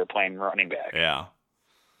back there playing running back. Yeah.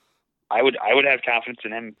 I would have confidence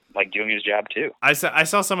in him, like, doing his job, too. I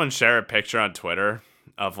saw someone share a picture on Twitter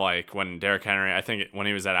of, like, when Derrick Henry, I think when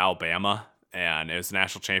he was at Alabama, and it was a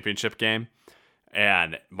national championship game.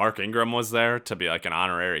 And Mark Ingram was there to be like an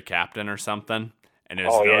honorary captain or something. And it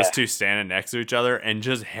was those two standing next to each other. And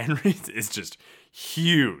just Henry is just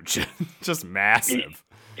huge, just massive.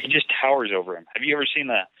 He just towers over him. Have you ever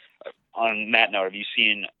seen on that note, have you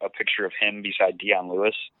seen a picture of him beside Deion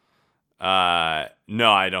Lewis?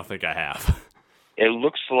 No, I don't think I have. It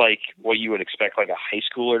looks like what you would expect like a high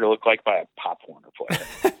schooler to look like by a Pop Warner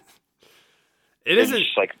player. It's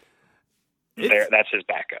just like... that's his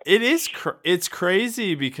backup. It is. It's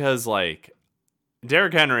crazy because like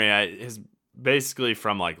Derrick Henry has basically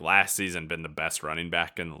from like last season been the best running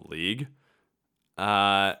back in the league,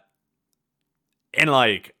 and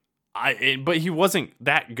like but he wasn't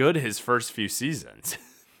that good his first few seasons,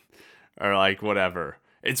 or like whatever.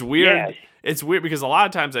 It's weird. Yeah. It's weird because a lot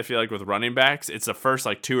of times I feel like with running backs, it's the first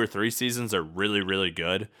like 2 or 3 seasons are really really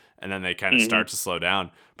good, and then they kind of start to slow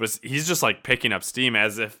down. But he's just like picking up steam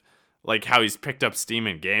as if. Like how he's picked up steam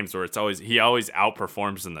in games where he always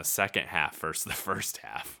outperforms in the second half versus the first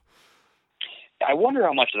half. I wonder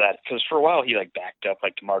how much of that, because for a while he like backed up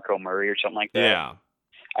like DeMarco Murray or something like that. Yeah.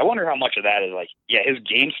 I wonder how much of that is like, yeah, his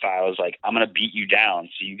game style is like, I'm going to beat you down,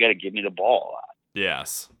 so you got to give me the ball a lot.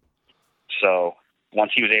 Yes. So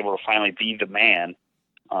once he was able to finally be the man,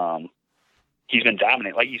 he's been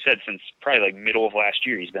dominant. Like you said, since probably like middle of last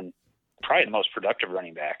year, he's been probably the most productive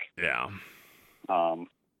running back. Yeah.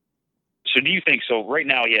 So do you think so? Right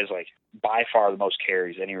now, he has like by far the most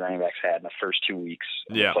carries any running back's had in the first 2 weeks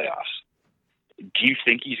of the playoffs. Do you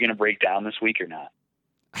think he's going to break down this week or not?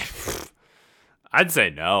 I'd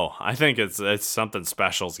say no. I think it's something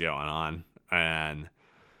special's going on, and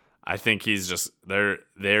I think he's just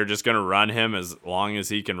they're just going to run him as long as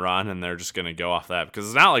he can run, and they're just going to go off that because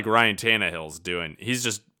it's not like Ryan Tannehill's doing. He's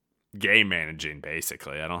just game managing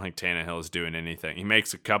basically. I don't think Tannehill is doing anything. He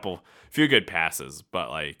makes a few good passes,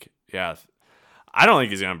 but like. Yeah, I don't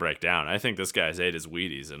think he's going to break down. I think this guy's ate his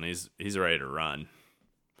Wheaties, and he's ready to run.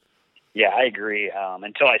 Yeah, I agree.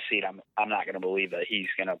 Until I see it, I'm not going to believe that he's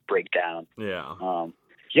going to break down. Yeah.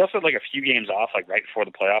 He also had like a few games off, like right before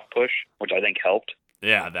the playoff push, which I think helped.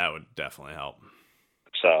 Yeah, that would definitely help.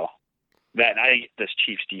 So I think this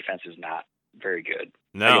Chiefs defense is not very good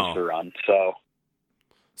against the run.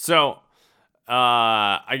 So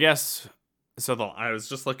I guess so. I was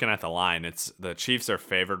just looking at the line. It's the Chiefs are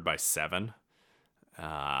favored by 7.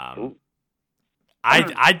 Ooh.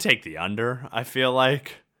 I'd take the under. I feel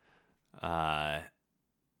like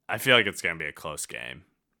it's gonna be a close game.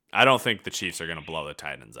 I don't think the Chiefs are gonna blow the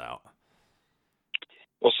Titans out.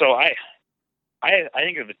 Well, so I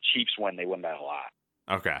think if the Chiefs win, they win by a lot.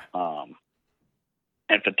 Okay. And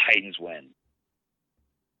if the Titans win,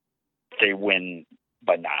 they win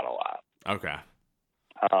by not a lot. Okay.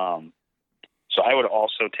 So I would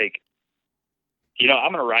also take. I'm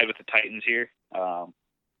going to ride with the Titans here. I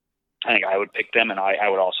think I would pick them, and I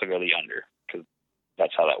would also go the under because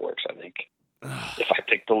that's how that works. I think if I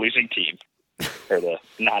pick the losing team or the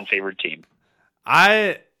non-favored team,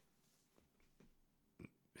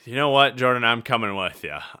 You know what, Jordan? I'm coming with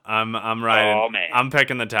you. I'm riding. Oh, man. I'm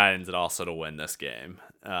picking the Titans and also to win this game.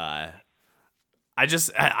 I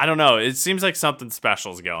don't know. It seems like something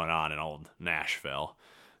special is going on in old Nashville.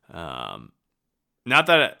 Not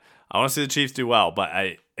that I want to see the Chiefs do well, but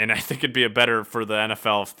I think it'd be better for the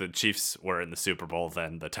NFL if the Chiefs were in the Super Bowl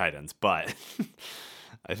than the Titans. But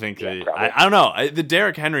I think I don't know. The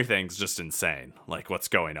Derrick Henry thing's just insane. Like what's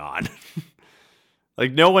going on?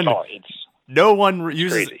 Like no one. No one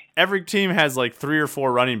uses. Crazy. Every team has like 3 or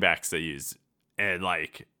 4 running backs they use, and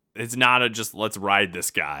like it's not a just let's ride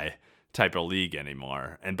this guy type of league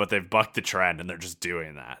anymore. But they've bucked the trend and they're just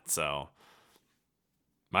doing that. So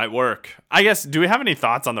might work. I guess. Do we have any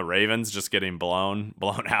thoughts on the Ravens just getting blown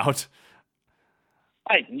out?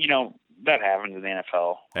 That happens in the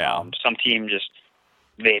NFL. Yeah. Some team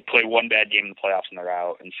they play one bad game in the playoffs and they're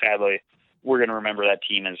out, and sadly, we're going to remember that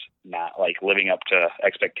team as not like living up to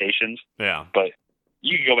expectations. Yeah. But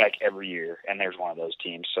you can go back every year and there's one of those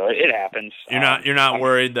teams. So it happens. You're not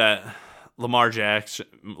worried that Lamar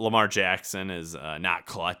Jackson is not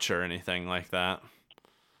clutch or anything like that?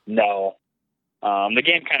 No. The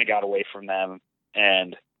game kind of got away from them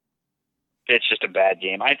and it's just a bad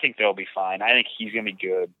game. I think they'll be fine. I think he's going to be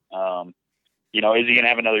good. Is he going to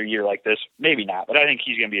have another year like this? Maybe not, but I think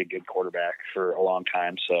he's going to be a good quarterback for a long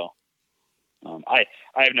time. So, I'm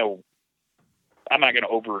not going to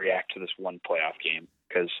overreact to this one playoff game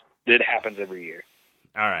because it happens every year.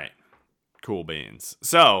 All right. Cool beans.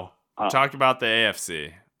 So, talk about the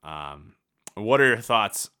AFC. What are your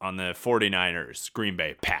thoughts on the 49ers Green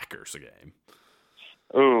Bay Packers game?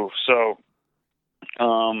 Ooh, so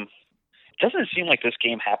doesn't it seem like this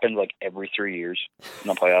game happens like every 3 years in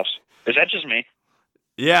the playoffs? Is that just me?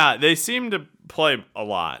 Yeah, they seem to play a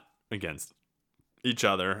lot against each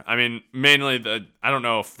other. I mean, mainly I don't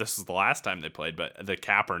know if this is the last time they played, but the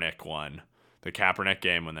Kaepernick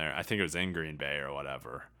game when I think it was in Green Bay or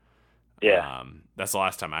whatever. Yeah. That's the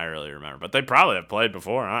last time I really remember, but they probably have played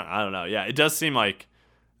before. I don't know. Yeah. It does seem like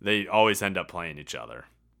they always end up playing each other.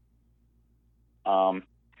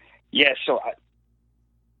 Yeah. So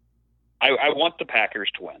I want the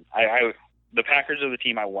Packers to win. The Packers are the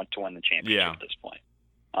team I want to win the championship at this point.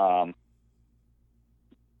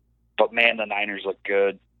 But man, the Niners look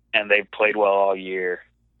good, and they've played well all year.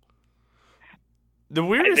 The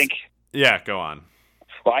weirdest. Yeah, go on.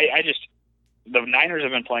 Well, the Niners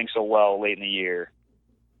have been playing so well late in the year,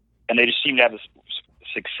 and they just seem to have this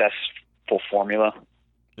successful formula.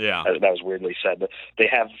 Yeah, that was weirdly said, but they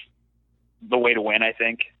have the way to win. I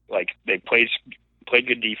think like they played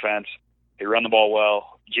good defense. They run the ball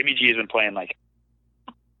well. Jimmy G has been playing like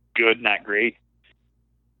good, not great.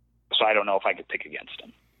 So I don't know if I could pick against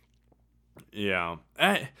him. Yeah.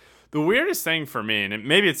 The weirdest thing for me, and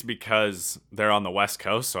maybe it's because they're on the West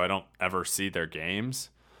Coast, so I don't ever see their games,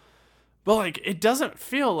 but like it doesn't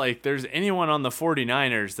feel like there's anyone on the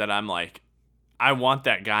 49ers that I'm like, I want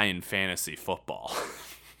that guy in fantasy football.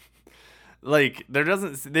 Like they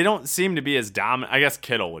don't seem to be as dominant. I guess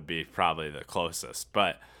Kittle would be probably the closest,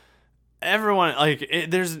 but everyone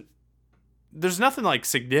there's nothing like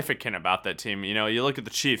significant about that team. You look at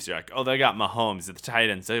the Chiefs, you're like, oh, they got Mahomes. The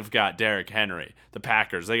Titans, they've got Derrick Henry. The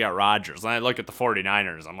Packers, they got Rodgers. And I look at the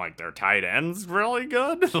 49ers, I'm like, their tight end's really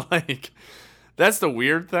good? Like, that's the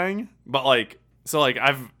weird thing. But like, so like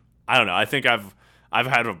I don't know. I think I've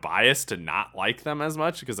had a bias to not like them as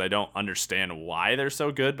much because I don't understand why they're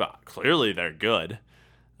so good, but clearly they're good.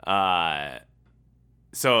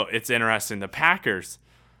 So it's interesting. The Packers,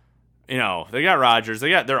 they got Rodgers.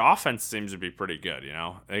 Their offense seems to be pretty good.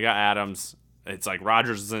 They got Adams. It's like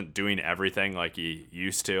Rodgers isn't doing everything like he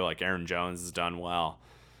used to. Like Aaron Jones has done well,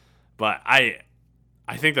 but I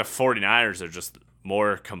think the 49ers are just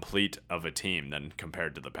more complete of a team than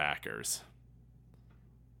compared to the Packers.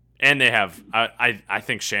 And they have, I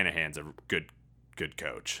think Shanahan's a good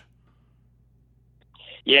coach.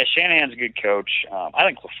 Yeah, Shanahan's a good coach. I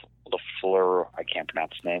think LaFleur, I can't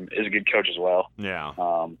pronounce his name, is a good coach as well. Yeah.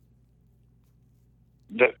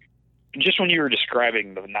 Just when you were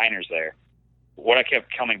describing the Niners there, what I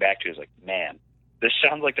kept coming back to is like, man, this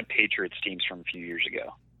sounds like the Patriots teams from a few years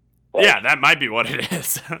ago. Like, yeah, that might be what it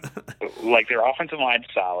is. like their offensive line's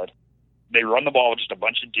solid. They run the ball with just a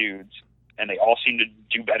bunch of dudes, and they all seem to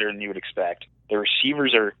do better than you would expect. The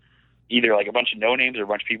receivers are either like a bunch of no-names or a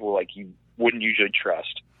bunch of people like you wouldn't usually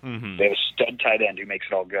trust. Mm-hmm. They have a stud tight end who makes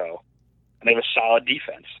it all go. And they have a solid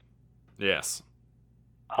defense. Yes.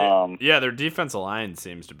 Um, Yeah, their defensive line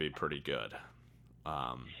seems to be pretty good.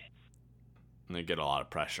 And they get a lot of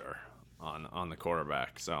pressure on the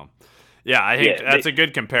quarterback. So, yeah, I think that's a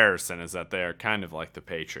good comparison, is that they're kind of like the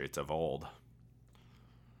Patriots of old.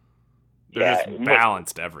 They're just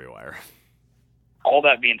balanced everywhere. All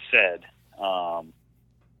that being said, I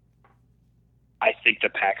think the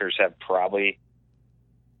Packers have probably,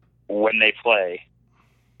 when they play,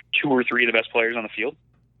 2 or 3 of the best players on the field.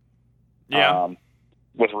 Yeah.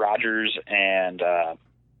 With Rodgers and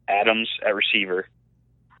Adams at receiver.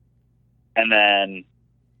 And then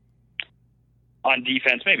on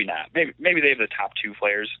defense, maybe not. Maybe they have the top 2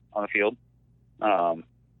 players on the field.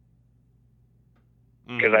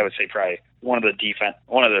 Because I would say probably one of the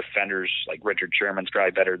defenders, like Richard Sherman's probably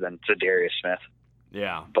better than Zadarius Smith.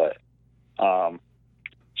 Yeah. But so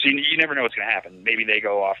you never know what's going to happen. Maybe they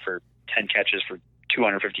go off for 10 catches for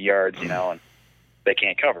 250 yards, and they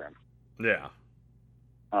can't cover him. Yeah.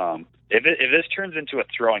 If this turns into a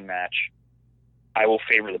throwing match, I will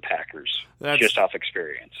favor the Packers just off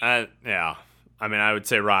experience. Yeah. I mean, I would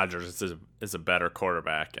say Rodgers is a better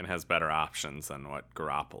quarterback and has better options than what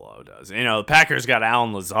Garoppolo does. The Packers got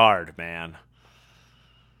Alan Lazard, man.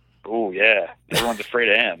 Oh, yeah. Everyone's afraid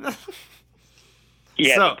of him. He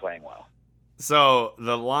has been playing well. So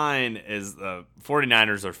the line is the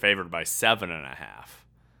 49ers are favored by 7.5.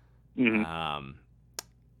 Mm-hmm.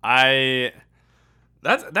 I'd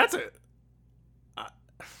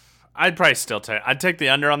probably still take the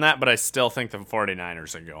under on that, but I still think the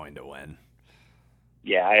 49ers are going to win.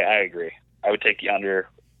 Yeah, I agree. I would take the under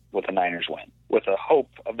with the Niners win, with the hope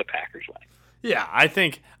of the Packers winning. Yeah, I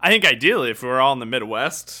think ideally, if we were all in the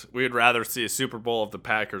Midwest, we would rather see a Super Bowl of the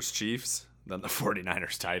Packers Chiefs than the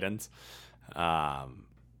 49ers Titans.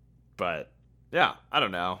 But yeah, I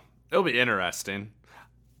don't know. It'll be interesting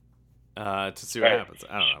to see what happens.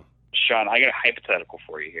 I don't know. Sean, I got a hypothetical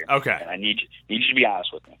for you here. Okay. And I need you to be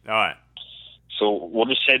honest with me. All right. So we'll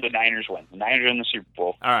just say the Niners win. The Niners win the Super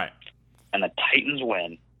Bowl. All right. And the Titans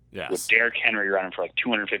win. Yes. With Derrick Henry running for like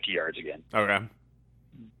 250 yards again. Okay.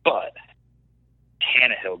 But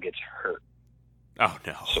Tannehill gets hurt. Oh,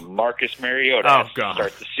 no. So Marcus Mariota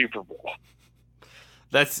starts the Super Bowl.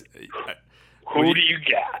 That's... Who do you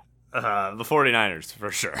got? The 49ers,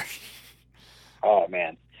 for sure. Oh,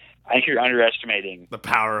 man. I think you're underestimating the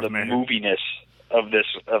power of the moviness of this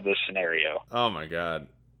scenario. Oh, my God.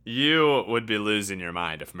 You would be losing your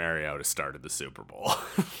mind if Mariota started the Super Bowl.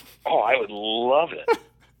 Oh, I would love it.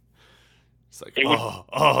 It's like,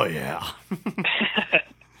 oh yeah. I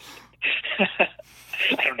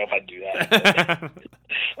don't know if I'd do that.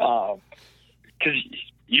 Because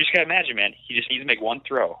you just got to imagine, man, he just needs to make one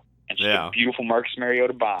throw. And just a beautiful Marcus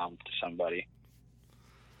Mariota bomb to somebody.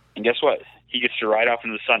 And guess what? He gets to ride off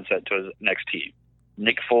into the sunset to his next team.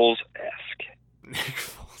 Nick Foles-esque. Nick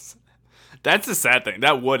Foles. That's the sad thing.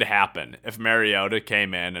 That would happen if Mariota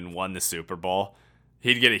came in and won the Super Bowl.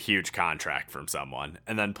 He'd get a huge contract from someone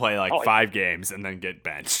and then play 5 games and then get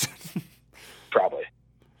benched. Probably.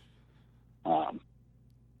 So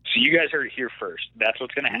you guys heard it here first. That's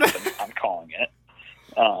what's going to happen. I'm calling it.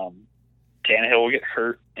 Tannehill will get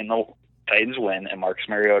hurt and the Titans win, and Marcus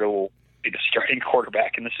Mariota will be the starting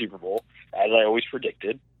quarterback in the Super Bowl, as I always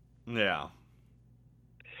predicted. Yeah.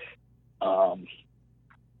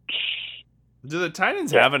 Do the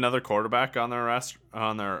Titans have another quarterback on their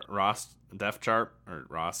depth chart or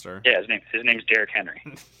roster? Yeah, his name's Derrick Henry.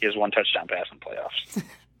 He has 1 touchdown pass in playoffs.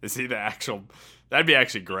 Is he the actual? That'd be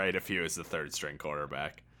actually great if he was the 3rd string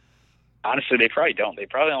quarterback. Honestly, they probably don't. They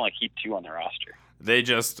probably only keep 2 on their roster.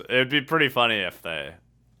 It'd be pretty funny if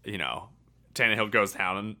Tannehill goes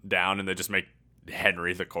down and they just make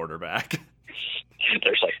Henry the quarterback.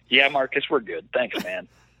 They're just like, yeah, Marcus, we're good. Thanks, man.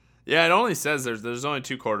 Yeah, it only says there's only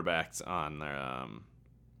 2 quarterbacks on their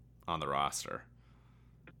on the roster,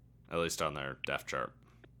 at least on their depth chart.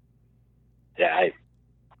 Yeah,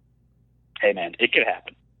 hey man, it could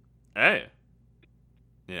happen. Hey,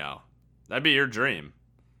 that'd be your dream.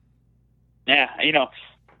 Yeah,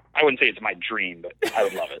 I wouldn't say it's my dream, but I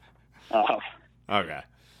would love it. Okay.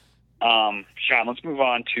 Sean, let's move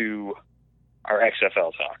on to our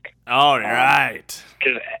XFL talk. Oh, right.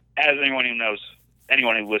 Because as anyone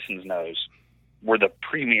who listens knows, we're the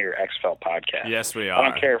premier XFL podcast. Yes, we I are.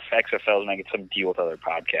 don't care if XFL is making some deal with other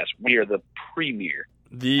podcasts. We are the premier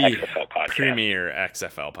XFL podcast. Premier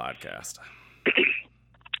XFL podcast.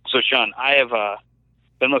 So, Sean, I have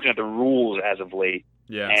been looking at the rules as of late.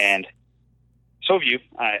 Yes. And so have you,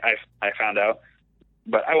 I found out.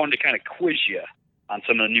 But I wanted to kind of quiz you on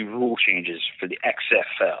some of the new rule changes for the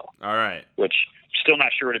XFL. All right. Which, still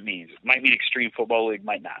not sure what it means. It might mean Extreme Football League,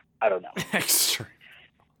 might not. I don't know. Extreme.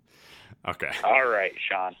 Okay. All right,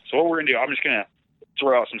 Sean. So what we're going to do, I'm just going to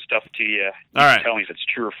throw out some stuff to you. You All right. tell me if it's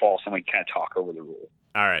true or false, and we can kind of talk over the rule.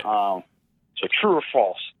 All right. So true or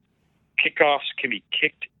false, kickoffs can be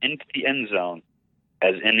kicked into the end zone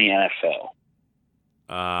as in the NFL.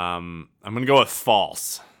 I'm going to go with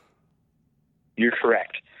false. You're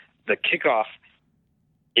correct. The kickoff,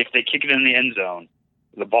 if they kick it in the end zone,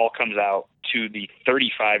 the ball comes out to the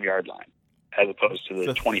 35-yard line as opposed to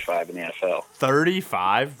the 25 in the NFL.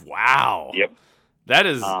 35? Wow. Yep. That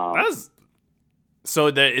is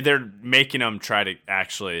so they're making them try to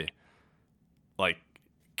actually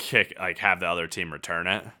have the other team return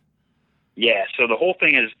it. Yeah, so the whole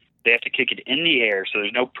thing is they have to kick it in the air, so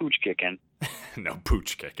there's no pooch kicking. No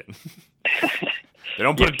pooch kicking. They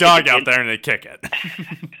don't put a dog out there and they kick it.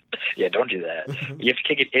 Yeah, don't do that. You have to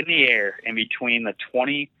kick it in the air in between the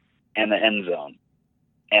 20 and the end zone.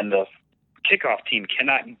 And the kickoff team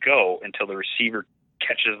cannot go until the receiver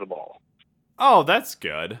catches the ball. Oh, that's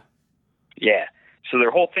good. Yeah. So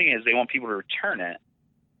their whole thing is they want people to return it,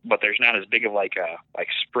 but there's not as big of a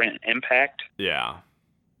sprint impact. Yeah.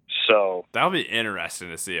 So that'll be interesting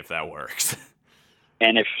to see if that works.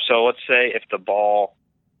 And let's say if the ball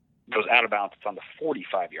goes out of bounds, it's on the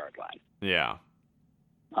 45-yard line. Yeah.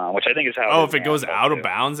 Which I think is how. Oh, if it goes out of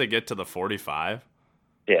bounds, they get to the 45.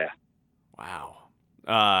 Yeah. Wow.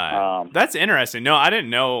 That's interesting. No, I didn't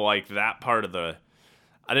know that part of the.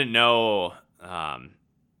 I didn't know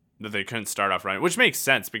that they couldn't start off running, which makes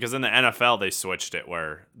sense because in the NFL they switched it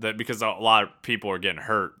because a lot of people are getting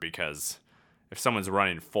hurt because if someone's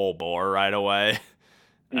running full bore right away.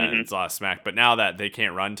 And it's a lot of smack. But now that they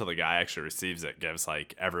can't run until the guy actually receives it, gives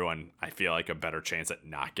everyone, I feel a better chance at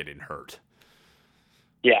not getting hurt.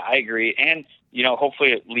 Yeah, I agree. And,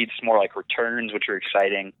 hopefully it leads to more returns, which are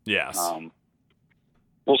exciting. Yes.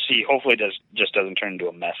 We'll see. Hopefully it just doesn't turn into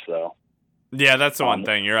a mess, though. Yeah, that's the one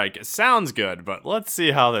thing. You're it sounds good, but let's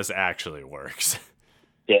see how this actually works.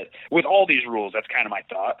 Yeah. With all these rules, that's kind of my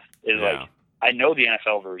thought. I know the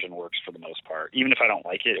NFL version works for the most part. Even if I don't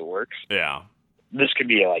like it, it works. Yeah. This could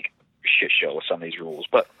be a shit show with some of these rules,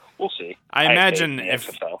 but we'll see. I imagine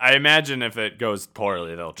if it goes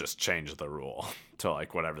poorly, they'll just change the rule to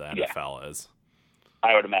whatever the NFL is.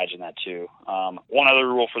 I would imagine that too. One other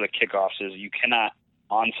rule for the kickoffs is you cannot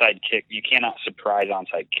surprise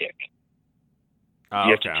onside kick.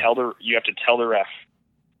 You have to tell the ref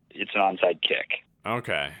it's an onside kick.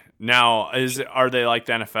 Okay. Now, are they like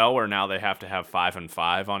the NFL where now they have to have 5 and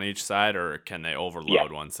 5 on each side, or can they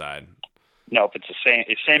overload one side? Nope, it's the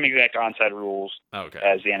same exact onside rules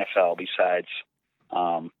as the NFL. Besides,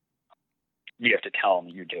 you have to tell them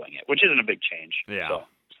you're doing it, which isn't a big change. Yeah.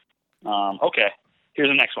 So, okay, here's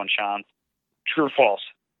the next one, Sean. True or false?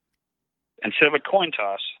 Instead of a coin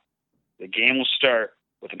toss, the game will start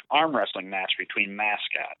with an arm wrestling match between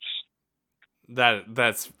mascots.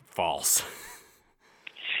 That's false.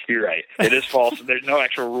 You're right. It is false. There's no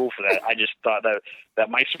actual rule for that. I just thought that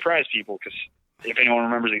might surprise people because if anyone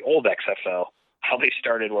remembers the old XFL, how they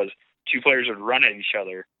started was two players would run at each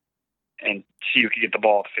other and see who could get the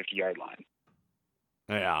ball at the 50-yard line.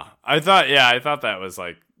 Yeah. I thought that was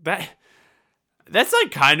that. That's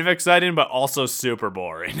kind of exciting, but also super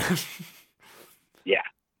boring. Yeah.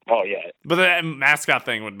 Oh, yeah. But the mascot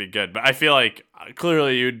thing would be good. But I feel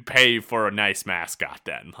clearly you'd pay for a nice mascot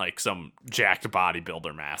then, some jacked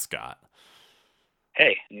bodybuilder mascot.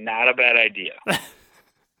 Hey, not a bad idea.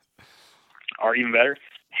 Or even better,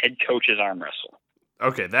 head coach's arm wrestle.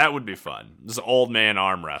 Okay, that would be fun. Just old man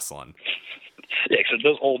arm wrestling. Yeah, because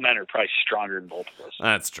those old men are probably stronger than both of us.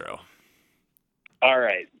 That's true. All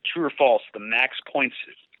right, true or false? The max points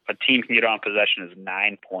a team can get on possession is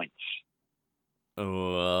 9 points.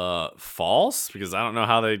 False? Because I don't know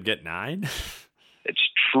how they'd get 9. It's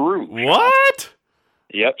true. What?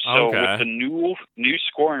 Yep. So with the new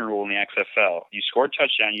scoring rule in the XFL, you score a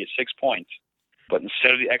touchdown, you get 6 points. But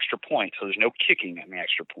instead of the extra point, so there's no kicking on the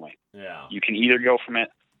extra point. Yeah. You can either go from it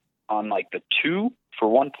on the 2 for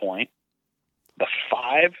 1 point, the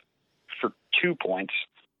 5 for 2 points,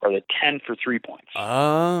 or the 10 for 3 points.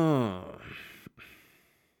 Oh.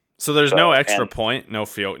 So there's no extra point, no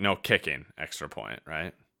kicking extra point,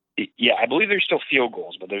 right? Yeah, I believe there's still field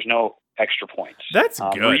goals, but there's no extra points. That's The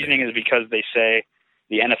good. reasoning is because they say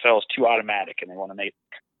the NFL is too automatic and they want to make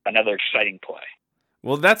another exciting play.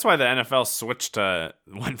 Well, that's why the NFL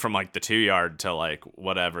went from like the 2-yard to like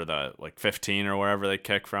whatever the like 15 or wherever they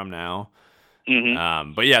kick from now.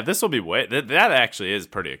 Mm-hmm. But yeah, this will be that actually is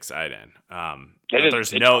pretty exciting.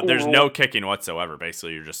 There's no kicking whatsoever.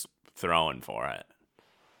 Basically, you're just throwing for it.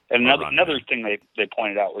 And another thing they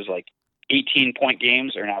pointed out was like 18-point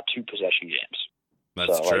games are now 2-possession games.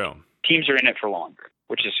 That's true. Like, teams are in it for longer,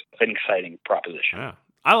 which is an exciting proposition. Yeah.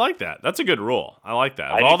 I like that. That's a good rule. I like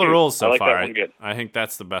that. Of all the rules so far, I think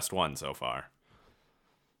that's the best one so far.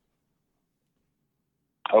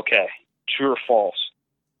 Okay. True or false?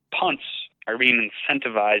 Punts are being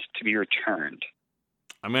incentivized to be returned.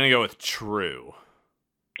 I'm going to go with true.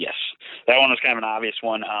 Yes. That one was kind of an obvious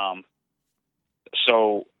one.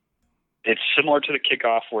 So it's similar to the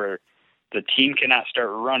kickoff where the team cannot start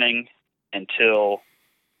running until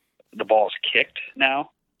the ball is kicked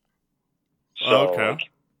now. So, okay.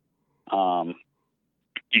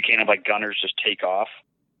 You can't have like gunners just take off.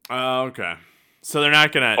 Okay. So they're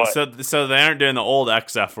not gonna. So they aren't doing the old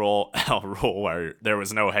XF rule where there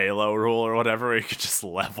was no halo rule or whatever. Where you could just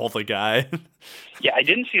level the guy. Yeah, I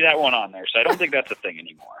didn't see that one on there, so I don't think that's a thing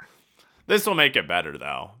anymore. This will make it better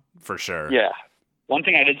though, for sure. Yeah. One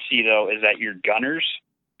thing I did see though is that your gunners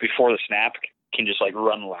before the snap can just like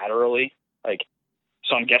run laterally, like.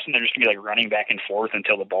 So I'm guessing they're just gonna be like running back and forth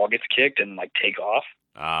until the ball gets kicked and like take off.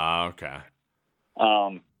 Okay.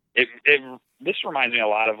 This reminds me a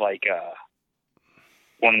lot of like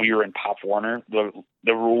when we were in Pop Warner. The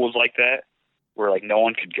rule was like that, where like no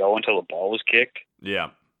one could go until the ball was kicked. Yeah.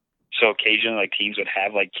 So occasionally like teams would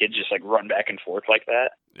have like kids just like run back and forth like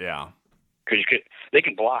that. Yeah. Because they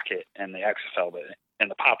can block it in the XFL, but in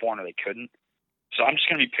the Pop Warner they couldn't. So I'm just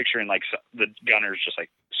gonna be picturing like the gunners just like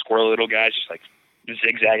squirrely little guys just like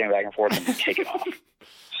zigzagging back and forth and taking off.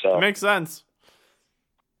 So it makes sense.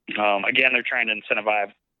 Again, they're trying to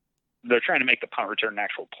incentivize. They're trying to make the punt return an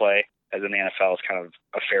actual play, as in the NFL is kind of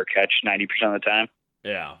a fair catch 90% of the time.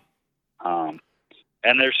 Yeah. And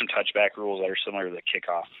there's some touchback rules that are similar to the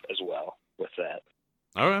kickoff as well with that.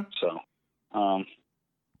 Okay. So, all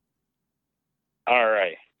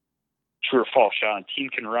right. True or false, Sean? A team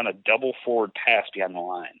can run a double forward pass behind the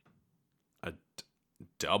line. A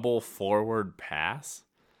double forward pass?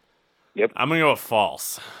 Yep. I'm going to go with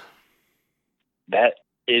false. That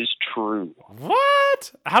is true.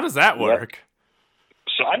 What? How does that work? Yep.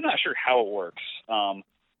 So I'm not sure how it works,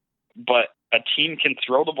 but a team can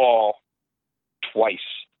throw the ball twice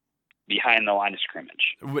behind the line of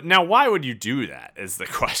scrimmage. Now, why would you do that is the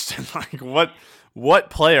question. Like, what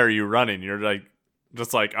play are you running? You're like,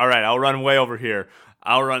 just like, all right, I'll run way over here.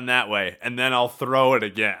 I'll run that way, and then I'll throw it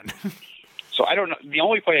again. So I don't know. The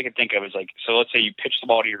only play I could think of is like, so let's say you pitch the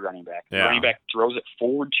ball to your running back. The running back throws it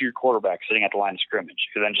forward to your quarterback sitting at the line of scrimmage,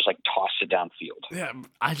 who then just like toss it downfield. Yeah,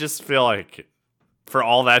 I just feel like for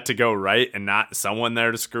all that to go right and not someone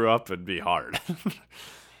there to screw up would be hard.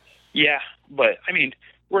 Yeah, but I mean,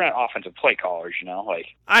 we're not offensive play callers, you know. Like,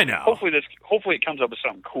 I know. Hopefully it comes up with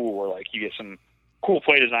something cool, where like you get some cool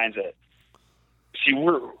play designs that. See,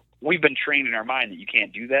 we've been trained in our mind that you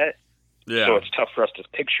can't do that. Yeah. So it's tough for us to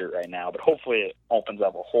picture right now, but hopefully it opens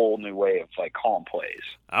up a whole new way of like calling plays.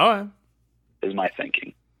 Oh, is my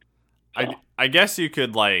thinking. So. I guess you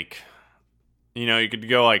could like, you could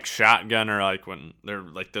go like shotgun or like when they're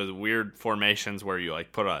like those weird formations where you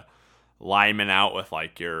like put a lineman out with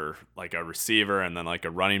like your like a receiver and then like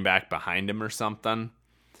a running back behind him or something.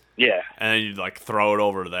 Yeah. And then you'd like throw it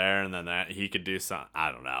over there and then he could do something.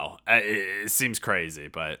 I don't know. It seems crazy,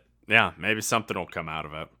 but yeah, maybe something will come out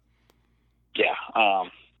of it. Yeah.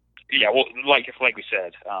 Well, like we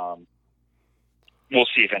said, we'll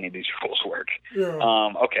see if any of these rules work.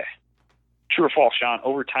 Yeah. Okay. True or false, Sean?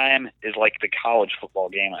 Overtime is like the college football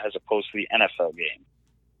game as opposed to the NFL game.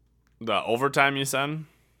 The overtime you said?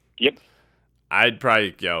 Yep. I'd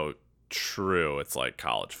probably go true. It's like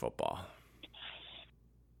college football.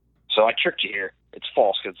 So I tricked you here. It's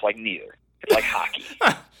false because it's like neither. It's like hockey.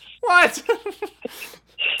 What?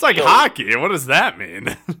 It's like hockey. What does that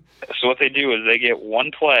mean? So what they do is they get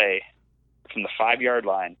one play from the 5-yard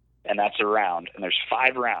line, and that's a round. And there's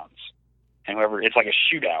 5 rounds. And it's like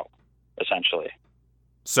a shootout, essentially.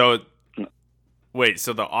 So, wait,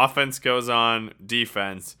 so the offense goes on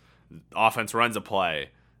defense, offense runs a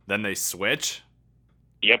play, then they switch?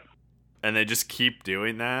 Yep. And they just keep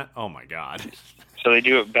doing that? Oh, my God. So they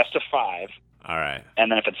do it best of 5. All right.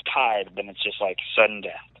 And then if it's tied, then it's just like sudden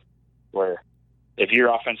death, where if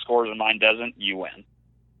your offense scores and mine doesn't, you win.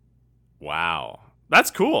 Wow. That's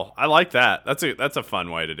cool. I like that. That's a fun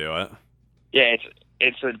way to do it. Yeah,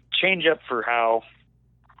 it's a change up for how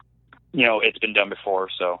it's been done before.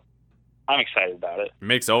 So I'm excited about it. It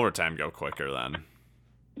makes overtime go quicker then.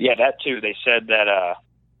 Yeah, that too. They said that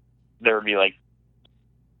there would be like,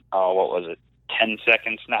 what was it? 10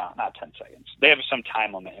 seconds? No, not 10 seconds. They have some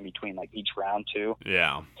time limit in between like each round too.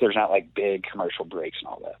 Yeah. So there's not like big commercial breaks and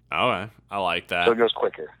all that. Okay. I like that. So it goes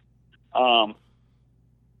quicker.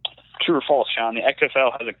 True or false, Sean? The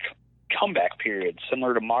XFL has a comeback period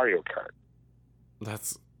similar to Mario Kart.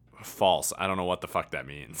 That's false. I don't know what the fuck that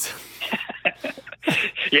means.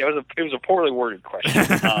 Yeah, it was a poorly worded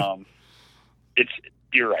question.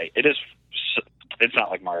 You're right. It is. It's not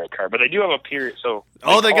like Mario Kart, but they do have a period. So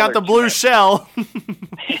they got the blue shell.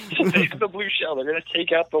 They have the blue shell. They're going to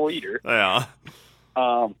take out the leader. Yeah.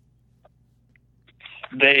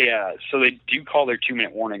 They do call their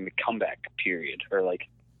 2-minute warning the comeback period, or like.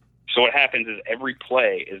 So what happens is every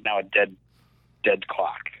play is now a dead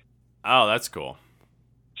clock. Oh, that's cool.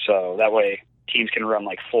 So that way teams can run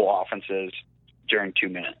like full offenses during 2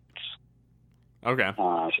 minutes. Okay.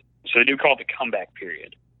 So they do call it the comeback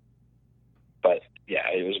period. But yeah,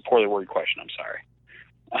 it was a poorly worded question. I'm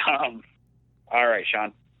sorry. All right,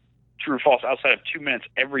 Sean. True or false? Outside of 2 minutes,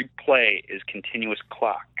 every play is continuous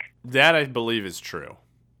clock. That I believe is true.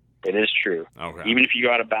 It is true. Okay. Even if you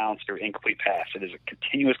go out of bounds or incomplete pass, it is a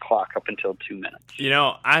continuous clock up until 2 minutes.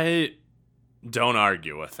 I don't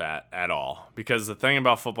argue with that at all, because the thing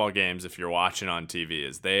about football games, if you're watching on TV,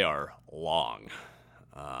 is they are long.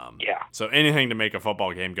 Yeah. So anything to make a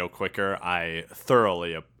football game go quicker, I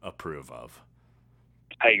thoroughly approve of.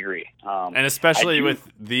 I agree. And especially with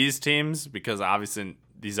these teams, because obviously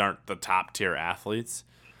these aren't the top tier athletes,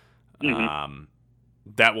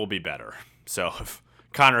 that will be better. So if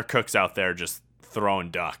Connor Cook's out there just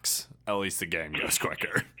throwing ducks, at least the game goes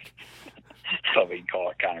quicker. Somebody can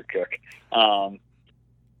call it Connor Cook.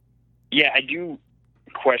 Yeah, I do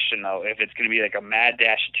question, though, if it's going to be like a mad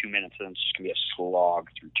dash of 2 minutes and it's just going to be a slog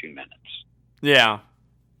through 2 minutes. Yeah.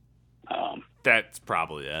 That's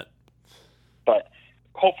probably it. But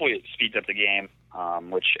hopefully it speeds up the game,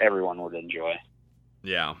 which everyone would enjoy.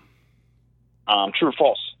 Yeah. True or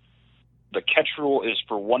false? The catch rule is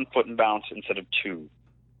for 1 foot in bounds instead of 2.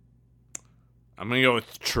 I'm going to go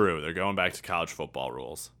with true. They're going back to college football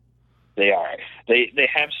rules. They are. They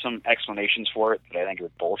have some explanations for it that I think are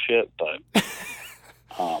bullshit, but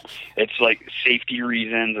it's like safety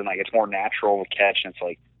reasons and like it's more natural to catch, and it's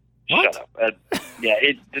like, what? Shut up.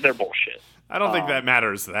 They're bullshit. I don't think that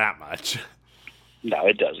matters that much. No,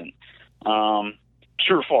 it doesn't.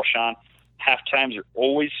 True or false, Sean? Halftimes are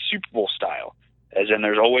always Super Bowl style, as in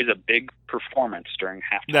there's always a big performance during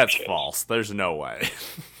halftime. That's shows. false. There's no way.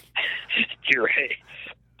 You're right.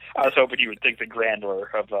 I was hoping you would think the grandeur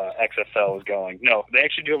of XFL was going. No, they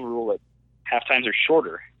actually do have a rule that halftimes are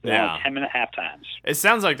shorter. They're only 10-minute halftimes. It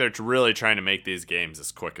sounds like they're really trying to make these games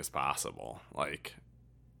as quick as possible. Like,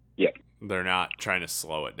 yep. They're not trying to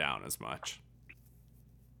slow it down as much.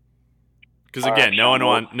 Because again, no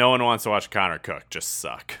one wants to watch Connor Cook just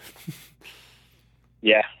suck.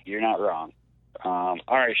 Yeah, you're not wrong. All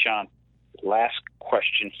right, Sean. Last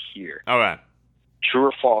question here. Okay. True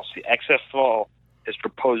or false? The XFL is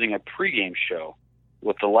proposing a pregame show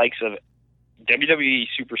with the likes of WWE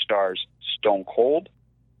superstars Stone Cold,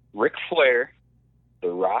 Ric Flair, The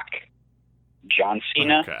Rock, John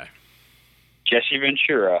Cena, Jesse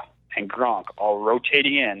Ventura, and Gronk all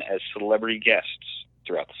rotating in as celebrity guests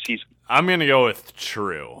throughout the season. I'm going to go with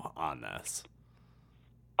true on this.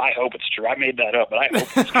 I hope it's true. I made that up, but I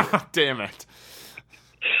hope it's true. Damn it.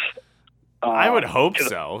 I would hope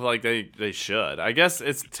so. Like, they should. I guess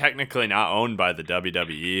it's technically not owned by the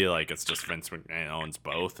WWE. Like, it's just Vince McMahon owns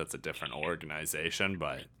both. That's a different organization.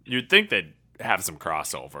 But you'd think they'd have some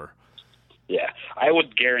crossover. Yeah. I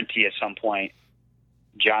would guarantee at some point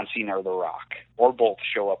John Cena or The Rock, or both,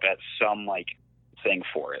 show up at some, like, thing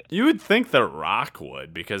for it. You would think The Rock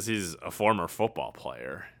would, because he's a former football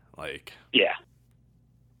player. Like, yeah.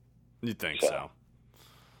 You'd think so.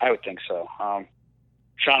 I would think so.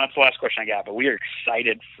 Sean, that's the last question I got, but we are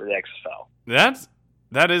excited for the XFL.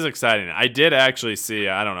 That is exciting. I did actually see,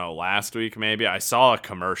 I don't know, last week maybe, I saw a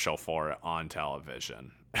commercial for it on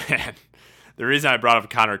television. And the reason I brought up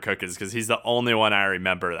Connor Cook is because he's the only one I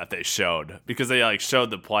remember that they showed. Because they like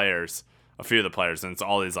showed the players, a few of the players, and it's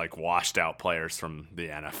all these like washed out players from the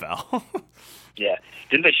NFL. Yeah.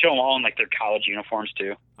 Didn't they show them all in like their college uniforms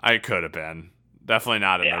too? I could have been. Definitely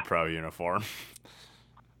not in their pro uniform.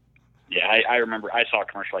 Yeah, I remember I saw a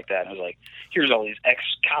commercial like that, and I was like, here's all these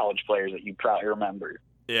ex-college players that you probably remember.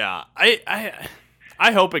 Yeah, I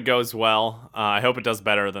I hope it goes well. I hope it does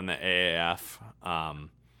better than the AAF.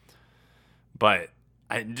 But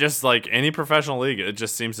I just like any professional league, it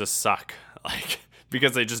just seems to suck. Like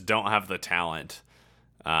because they just don't have the talent.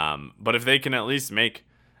 But if they can at least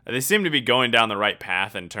they seem to be going down the right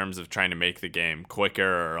path in terms of trying to make the game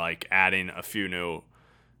quicker or like adding a few new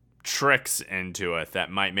tricks into it that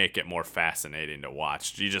might make it more fascinating to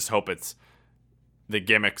watch. You just hope the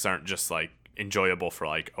gimmicks aren't just like enjoyable for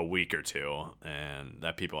like a week or two and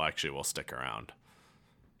that people actually will stick around.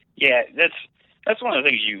 Yeah, that's one of the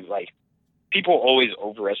things you like. People always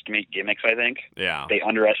overestimate gimmicks, I think. Yeah. They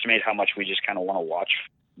underestimate how much we just kind of want to watch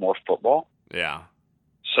more football. Yeah.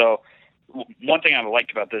 So one thing I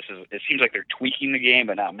liked about this is it seems like they're tweaking the game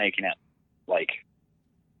but not making it like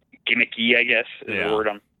gimmicky, I guess, is the word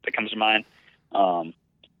that comes to mind. And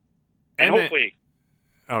hopefully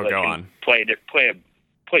go on. Play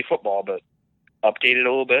football but update it a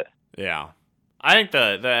little bit. Yeah. I think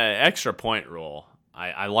the extra point rule,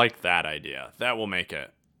 I like that idea. That will make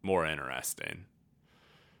it more interesting.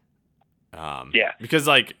 Because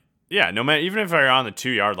no matter, even if you're on the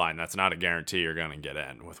 2-yard line, that's not a guarantee you're going to get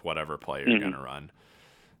in with whatever play you're going to run.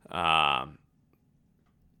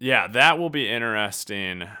 That will be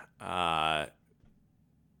interesting. What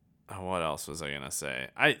else was I going to say?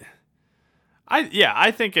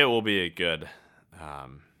 I think it will be a good.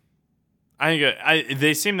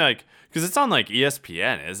 They seem like because it's on like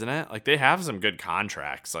ESPN, isn't it? Like they have some good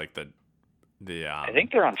contracts, like the. I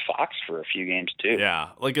think they're on Fox for a few games too. Yeah,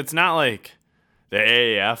 like it's not like the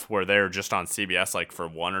AAF where they're just on CBS like for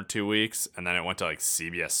 1 or 2 weeks, and then it went to like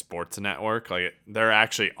CBS Sports Network. Like they're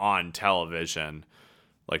actually on television,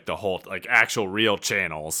 like the whole like actual real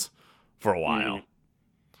channels for a while. Mm-hmm.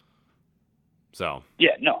 So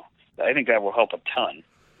I think that will help a ton.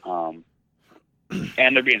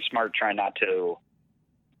 And they're being smart, trying not to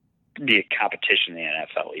be a competition in the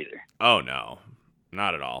NFL either. Oh no,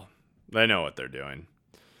 not at all. They know what they're doing.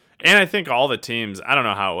 And I think all the teams, I don't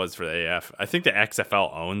know how it was for the AF. I think the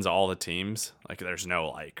XFL owns all the teams. Like there's no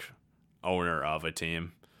like owner of a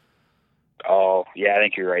team. Oh, yeah, I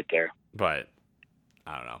think you're right there. But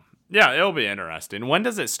I don't know. Yeah, it'll be interesting. When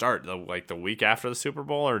does it start? Like the week after the Super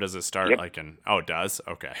Bowl, or does it start like in it does?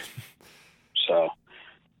 Okay. So,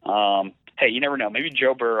 hey, you never know. Maybe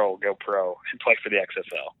Joe Burrow will go pro and play for the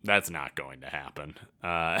XFL. That's not going to happen.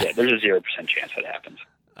 There's a 0% chance that happens.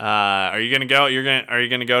 Are you gonna go? Are you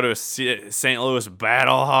gonna go to a St. Louis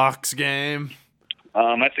Battlehawks game?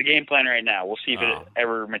 That's the game plan right now. We'll see if it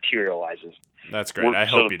ever materializes. That's great. I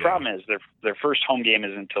hope you do. The problem is their first home game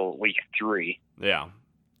is until week 3. Yeah.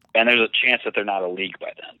 And there's a chance that they're not a league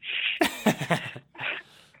by then.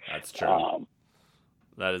 That's true.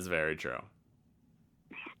 That is very true.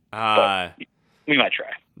 But we might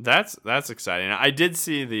try. That's exciting. I did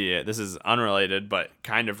see this is unrelated, but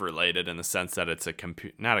kind of related in the sense that it's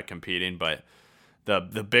not a competing, but the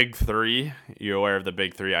Big Three. You're aware of the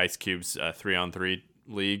Big Three, Ice Cube's 3-on-3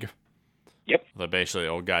 league? Yep. The basically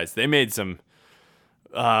old guys. They made some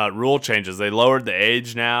rule changes. They lowered the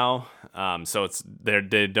age now, so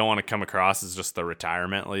they don't want to come across as just the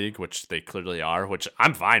retirement league, which they clearly are, which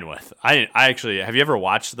I'm fine with. I actually have you ever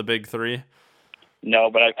watched the Big Three?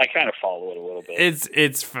 No, but I kind of follow it a little bit.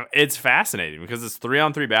 It's fascinating because it's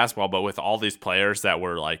 3-on-3 basketball, but with all these players that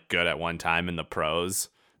were like good at one time in the pros,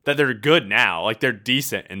 that they're good now. Like they're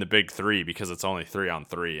decent in the Big Three because it's only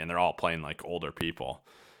 3-on-3 and they're all playing like older people.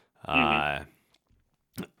 I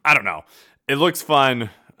don't know. It looks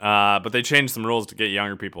fun, but they changed some rules to get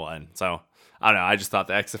younger people in. So I don't know. I just thought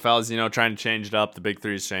the XFL is trying to change it up. The Big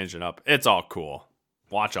Three's changed it up. It's all cool.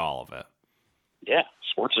 Watch all of it. Yeah.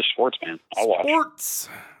 Sports is sports, man. I'll watch. Sports.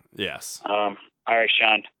 Yes. All right,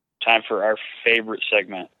 Sean. Time for our favorite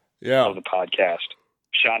segment of the podcast.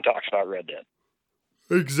 Sean talks about Red Dead.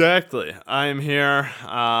 Exactly. I'm here.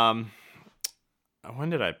 When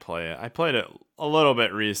did I play it? I played it a little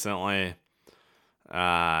bit recently.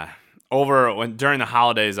 During the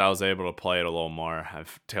holidays, I was able to play it a little more.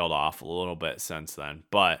 I've tailed off a little bit since then,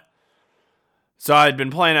 but. So I'd been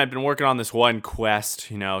working on this one quest,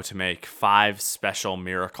 to make 5 special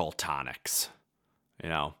miracle tonics,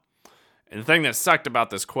 And the thing that sucked about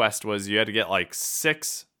this quest was you had to get like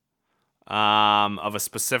 6 of a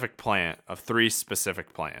specific plant, of 3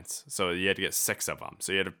 specific plants. So you had to get 6 of them.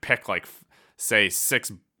 So you had to pick like, say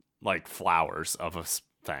 6 like flowers of a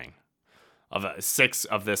thing, 6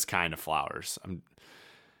 of this kind of flowers.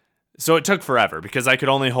 So it took forever because I could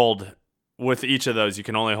only hold. With each of those, you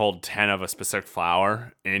can only hold 10 of a specific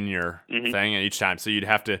flower in your thing at each time. So you'd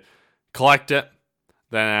have to collect it,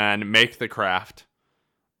 then make the craft,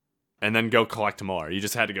 and then go collect more. You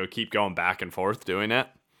just had to keep going back and forth doing it.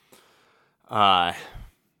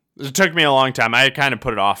 It took me a long time. I kind of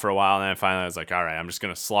put it off for a while, and then finally I was like, all right, I'm just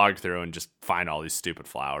going to slog through and just find all these stupid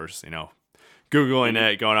flowers, Googling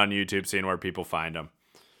it, going on YouTube, seeing where people find them.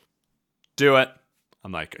 Do it.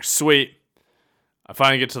 I'm like, sweet. I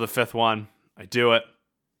finally get to the 5th one. I do it.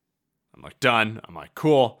 I'm like, done. I'm like,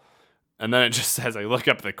 cool. And then it just says, I look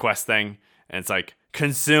up the quest thing, and it's like,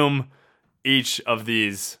 consume each of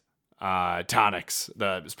these tonics,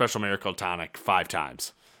 the Special Miracle Tonic, 5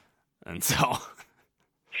 times. And so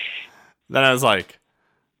then I was like,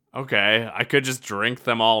 okay, I could just drink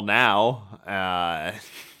them all now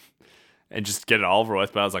and just get it all over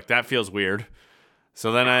with. But I was like, that feels weird.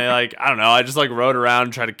 So then I don't know, I just rode around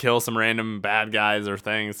and tried to kill some random bad guys or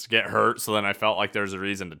things to get hurt. So then I felt like there was a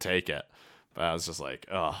reason to take it. But I was just like,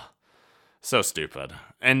 oh, so stupid.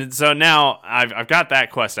 And so now I've got that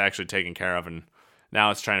quest actually taken care of. And now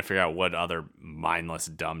it's trying to figure out what other mindless,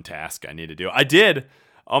 dumb task I need to do. I did.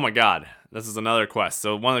 Oh my God, this is another quest.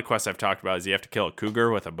 So one of the quests I've talked about is you have to kill a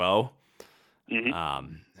cougar with a bow.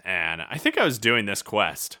 Mm-hmm. And I think I was doing this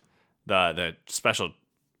quest, the special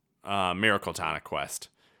Miracle Tonic quest.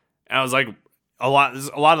 And I was like, a lot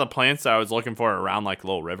of the plants that I was looking for are around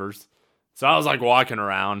little rivers. So I was walking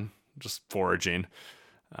around, just foraging,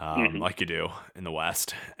 like you do in the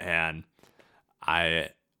West. And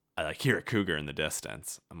I hear a cougar in the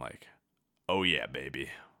distance. I'm like, oh yeah,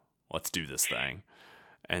 baby, let's do this thing.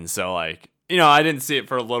 And so I didn't see it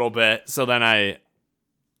for a little bit. So then I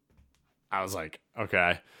was like,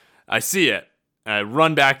 okay, I see it. And I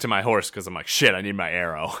run back to my horse because I'm like, shit, I need my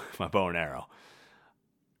arrow, my bow and arrow.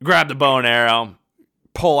 Grab the bow and arrow,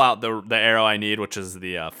 pull out the arrow I need, which is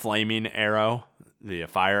the flaming arrow, the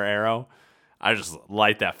fire arrow. I just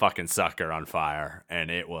light that fucking sucker on fire, and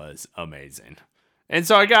it was amazing. And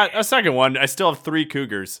so I got a second one. I still have 3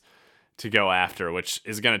 cougars to go after, which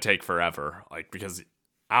is going to take forever, because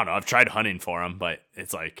I don't know, I've tried hunting for them, but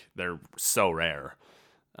it's they're so rare.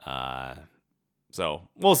 So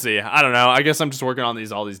we'll see. I don't know. I guess I'm just working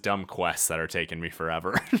on all these dumb quests that are taking me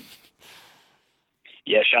forever.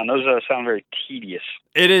 Yeah, Sean, those sound very tedious.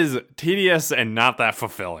 It is tedious and not that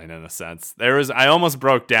fulfilling in a sense. I almost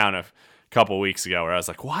broke down a couple weeks ago where I was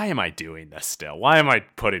like, why am I doing this still? Why am I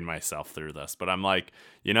putting myself through this? But I'm like,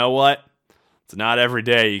 you know what? It's not every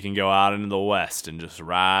day you can go out into the West and just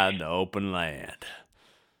ride the open land.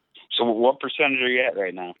 So what percentage are you at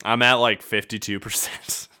right now? I'm at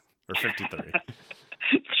 52% or 53.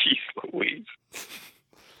 Jeez Louise.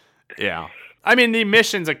 Yeah. I mean, the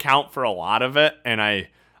missions account for a lot of it, and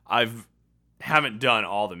I've haven't done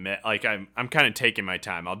all the I'm kind of taking my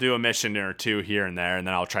time. I'll do a mission or 2 here and there, and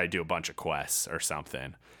then I'll try to do a bunch of quests or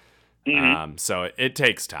something. Mm-hmm. So it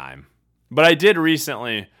takes time. But I did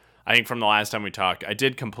recently, I think from the last time we talked, I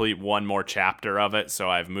did complete one more chapter of it, so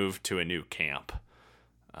I've moved to a new camp.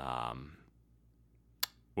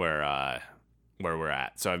 Where we're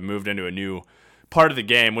at. So I've moved into a new part of the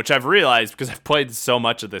game, which I've realized because I've played so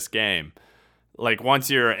much of this game. Once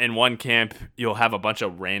you're in one camp, you'll have a bunch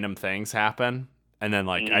of random things happen. And then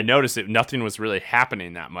I noticed that nothing was really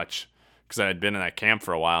happening that much because I had been in that camp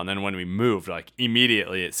for a while. And then when we moved,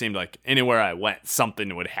 immediately it seemed like anywhere I went,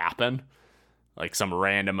 something would happen. Some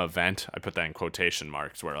random event. I put that in quotation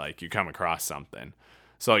marks where you come across something.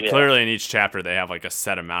 So clearly in each chapter they have a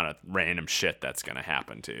set amount of random shit that's going to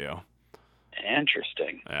happen to you.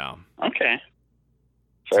 Interesting. Yeah. Okay.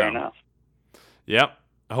 Fair enough. Yep.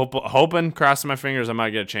 Hoping, crossing my fingers, I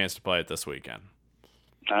might get a chance to play it this weekend.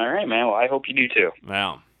 All right, man. Well, I hope you do too.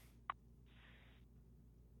 Yeah.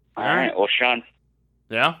 All right. Well, Sean.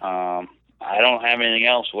 Yeah? I don't have anything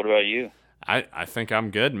else. What about you? I think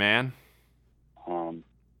I'm good, man. All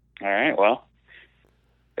right. Well,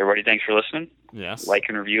 everybody, thanks for listening. Yes. Like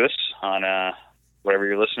and review us on whatever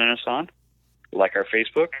you're listening to us on. Like our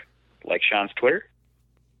Facebook. Like Sean's Twitter.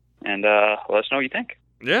 And let us know what you think.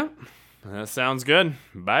 Yeah. That sounds good.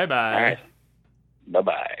 Bye-bye. All right.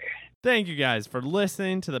 Bye-bye. Thank you guys for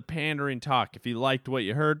listening to the Pandering Talk. If you liked what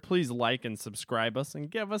you heard, please like and subscribe us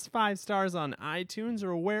and give us 5 stars on iTunes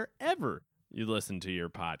or wherever you listen to your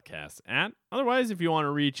podcasts at. Otherwise, if you want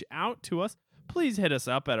to reach out to us, please hit us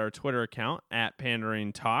up at our Twitter account at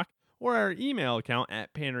Pandering Talk or our email account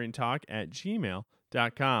at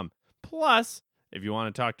panderingtalk@gmail.com. Plus, if you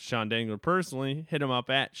want to talk to Sean Dangler personally, hit him up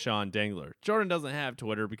at Sean Dangler. Jordan doesn't have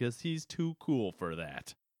Twitter because he's too cool for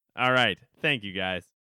that. All right. Thank you, guys.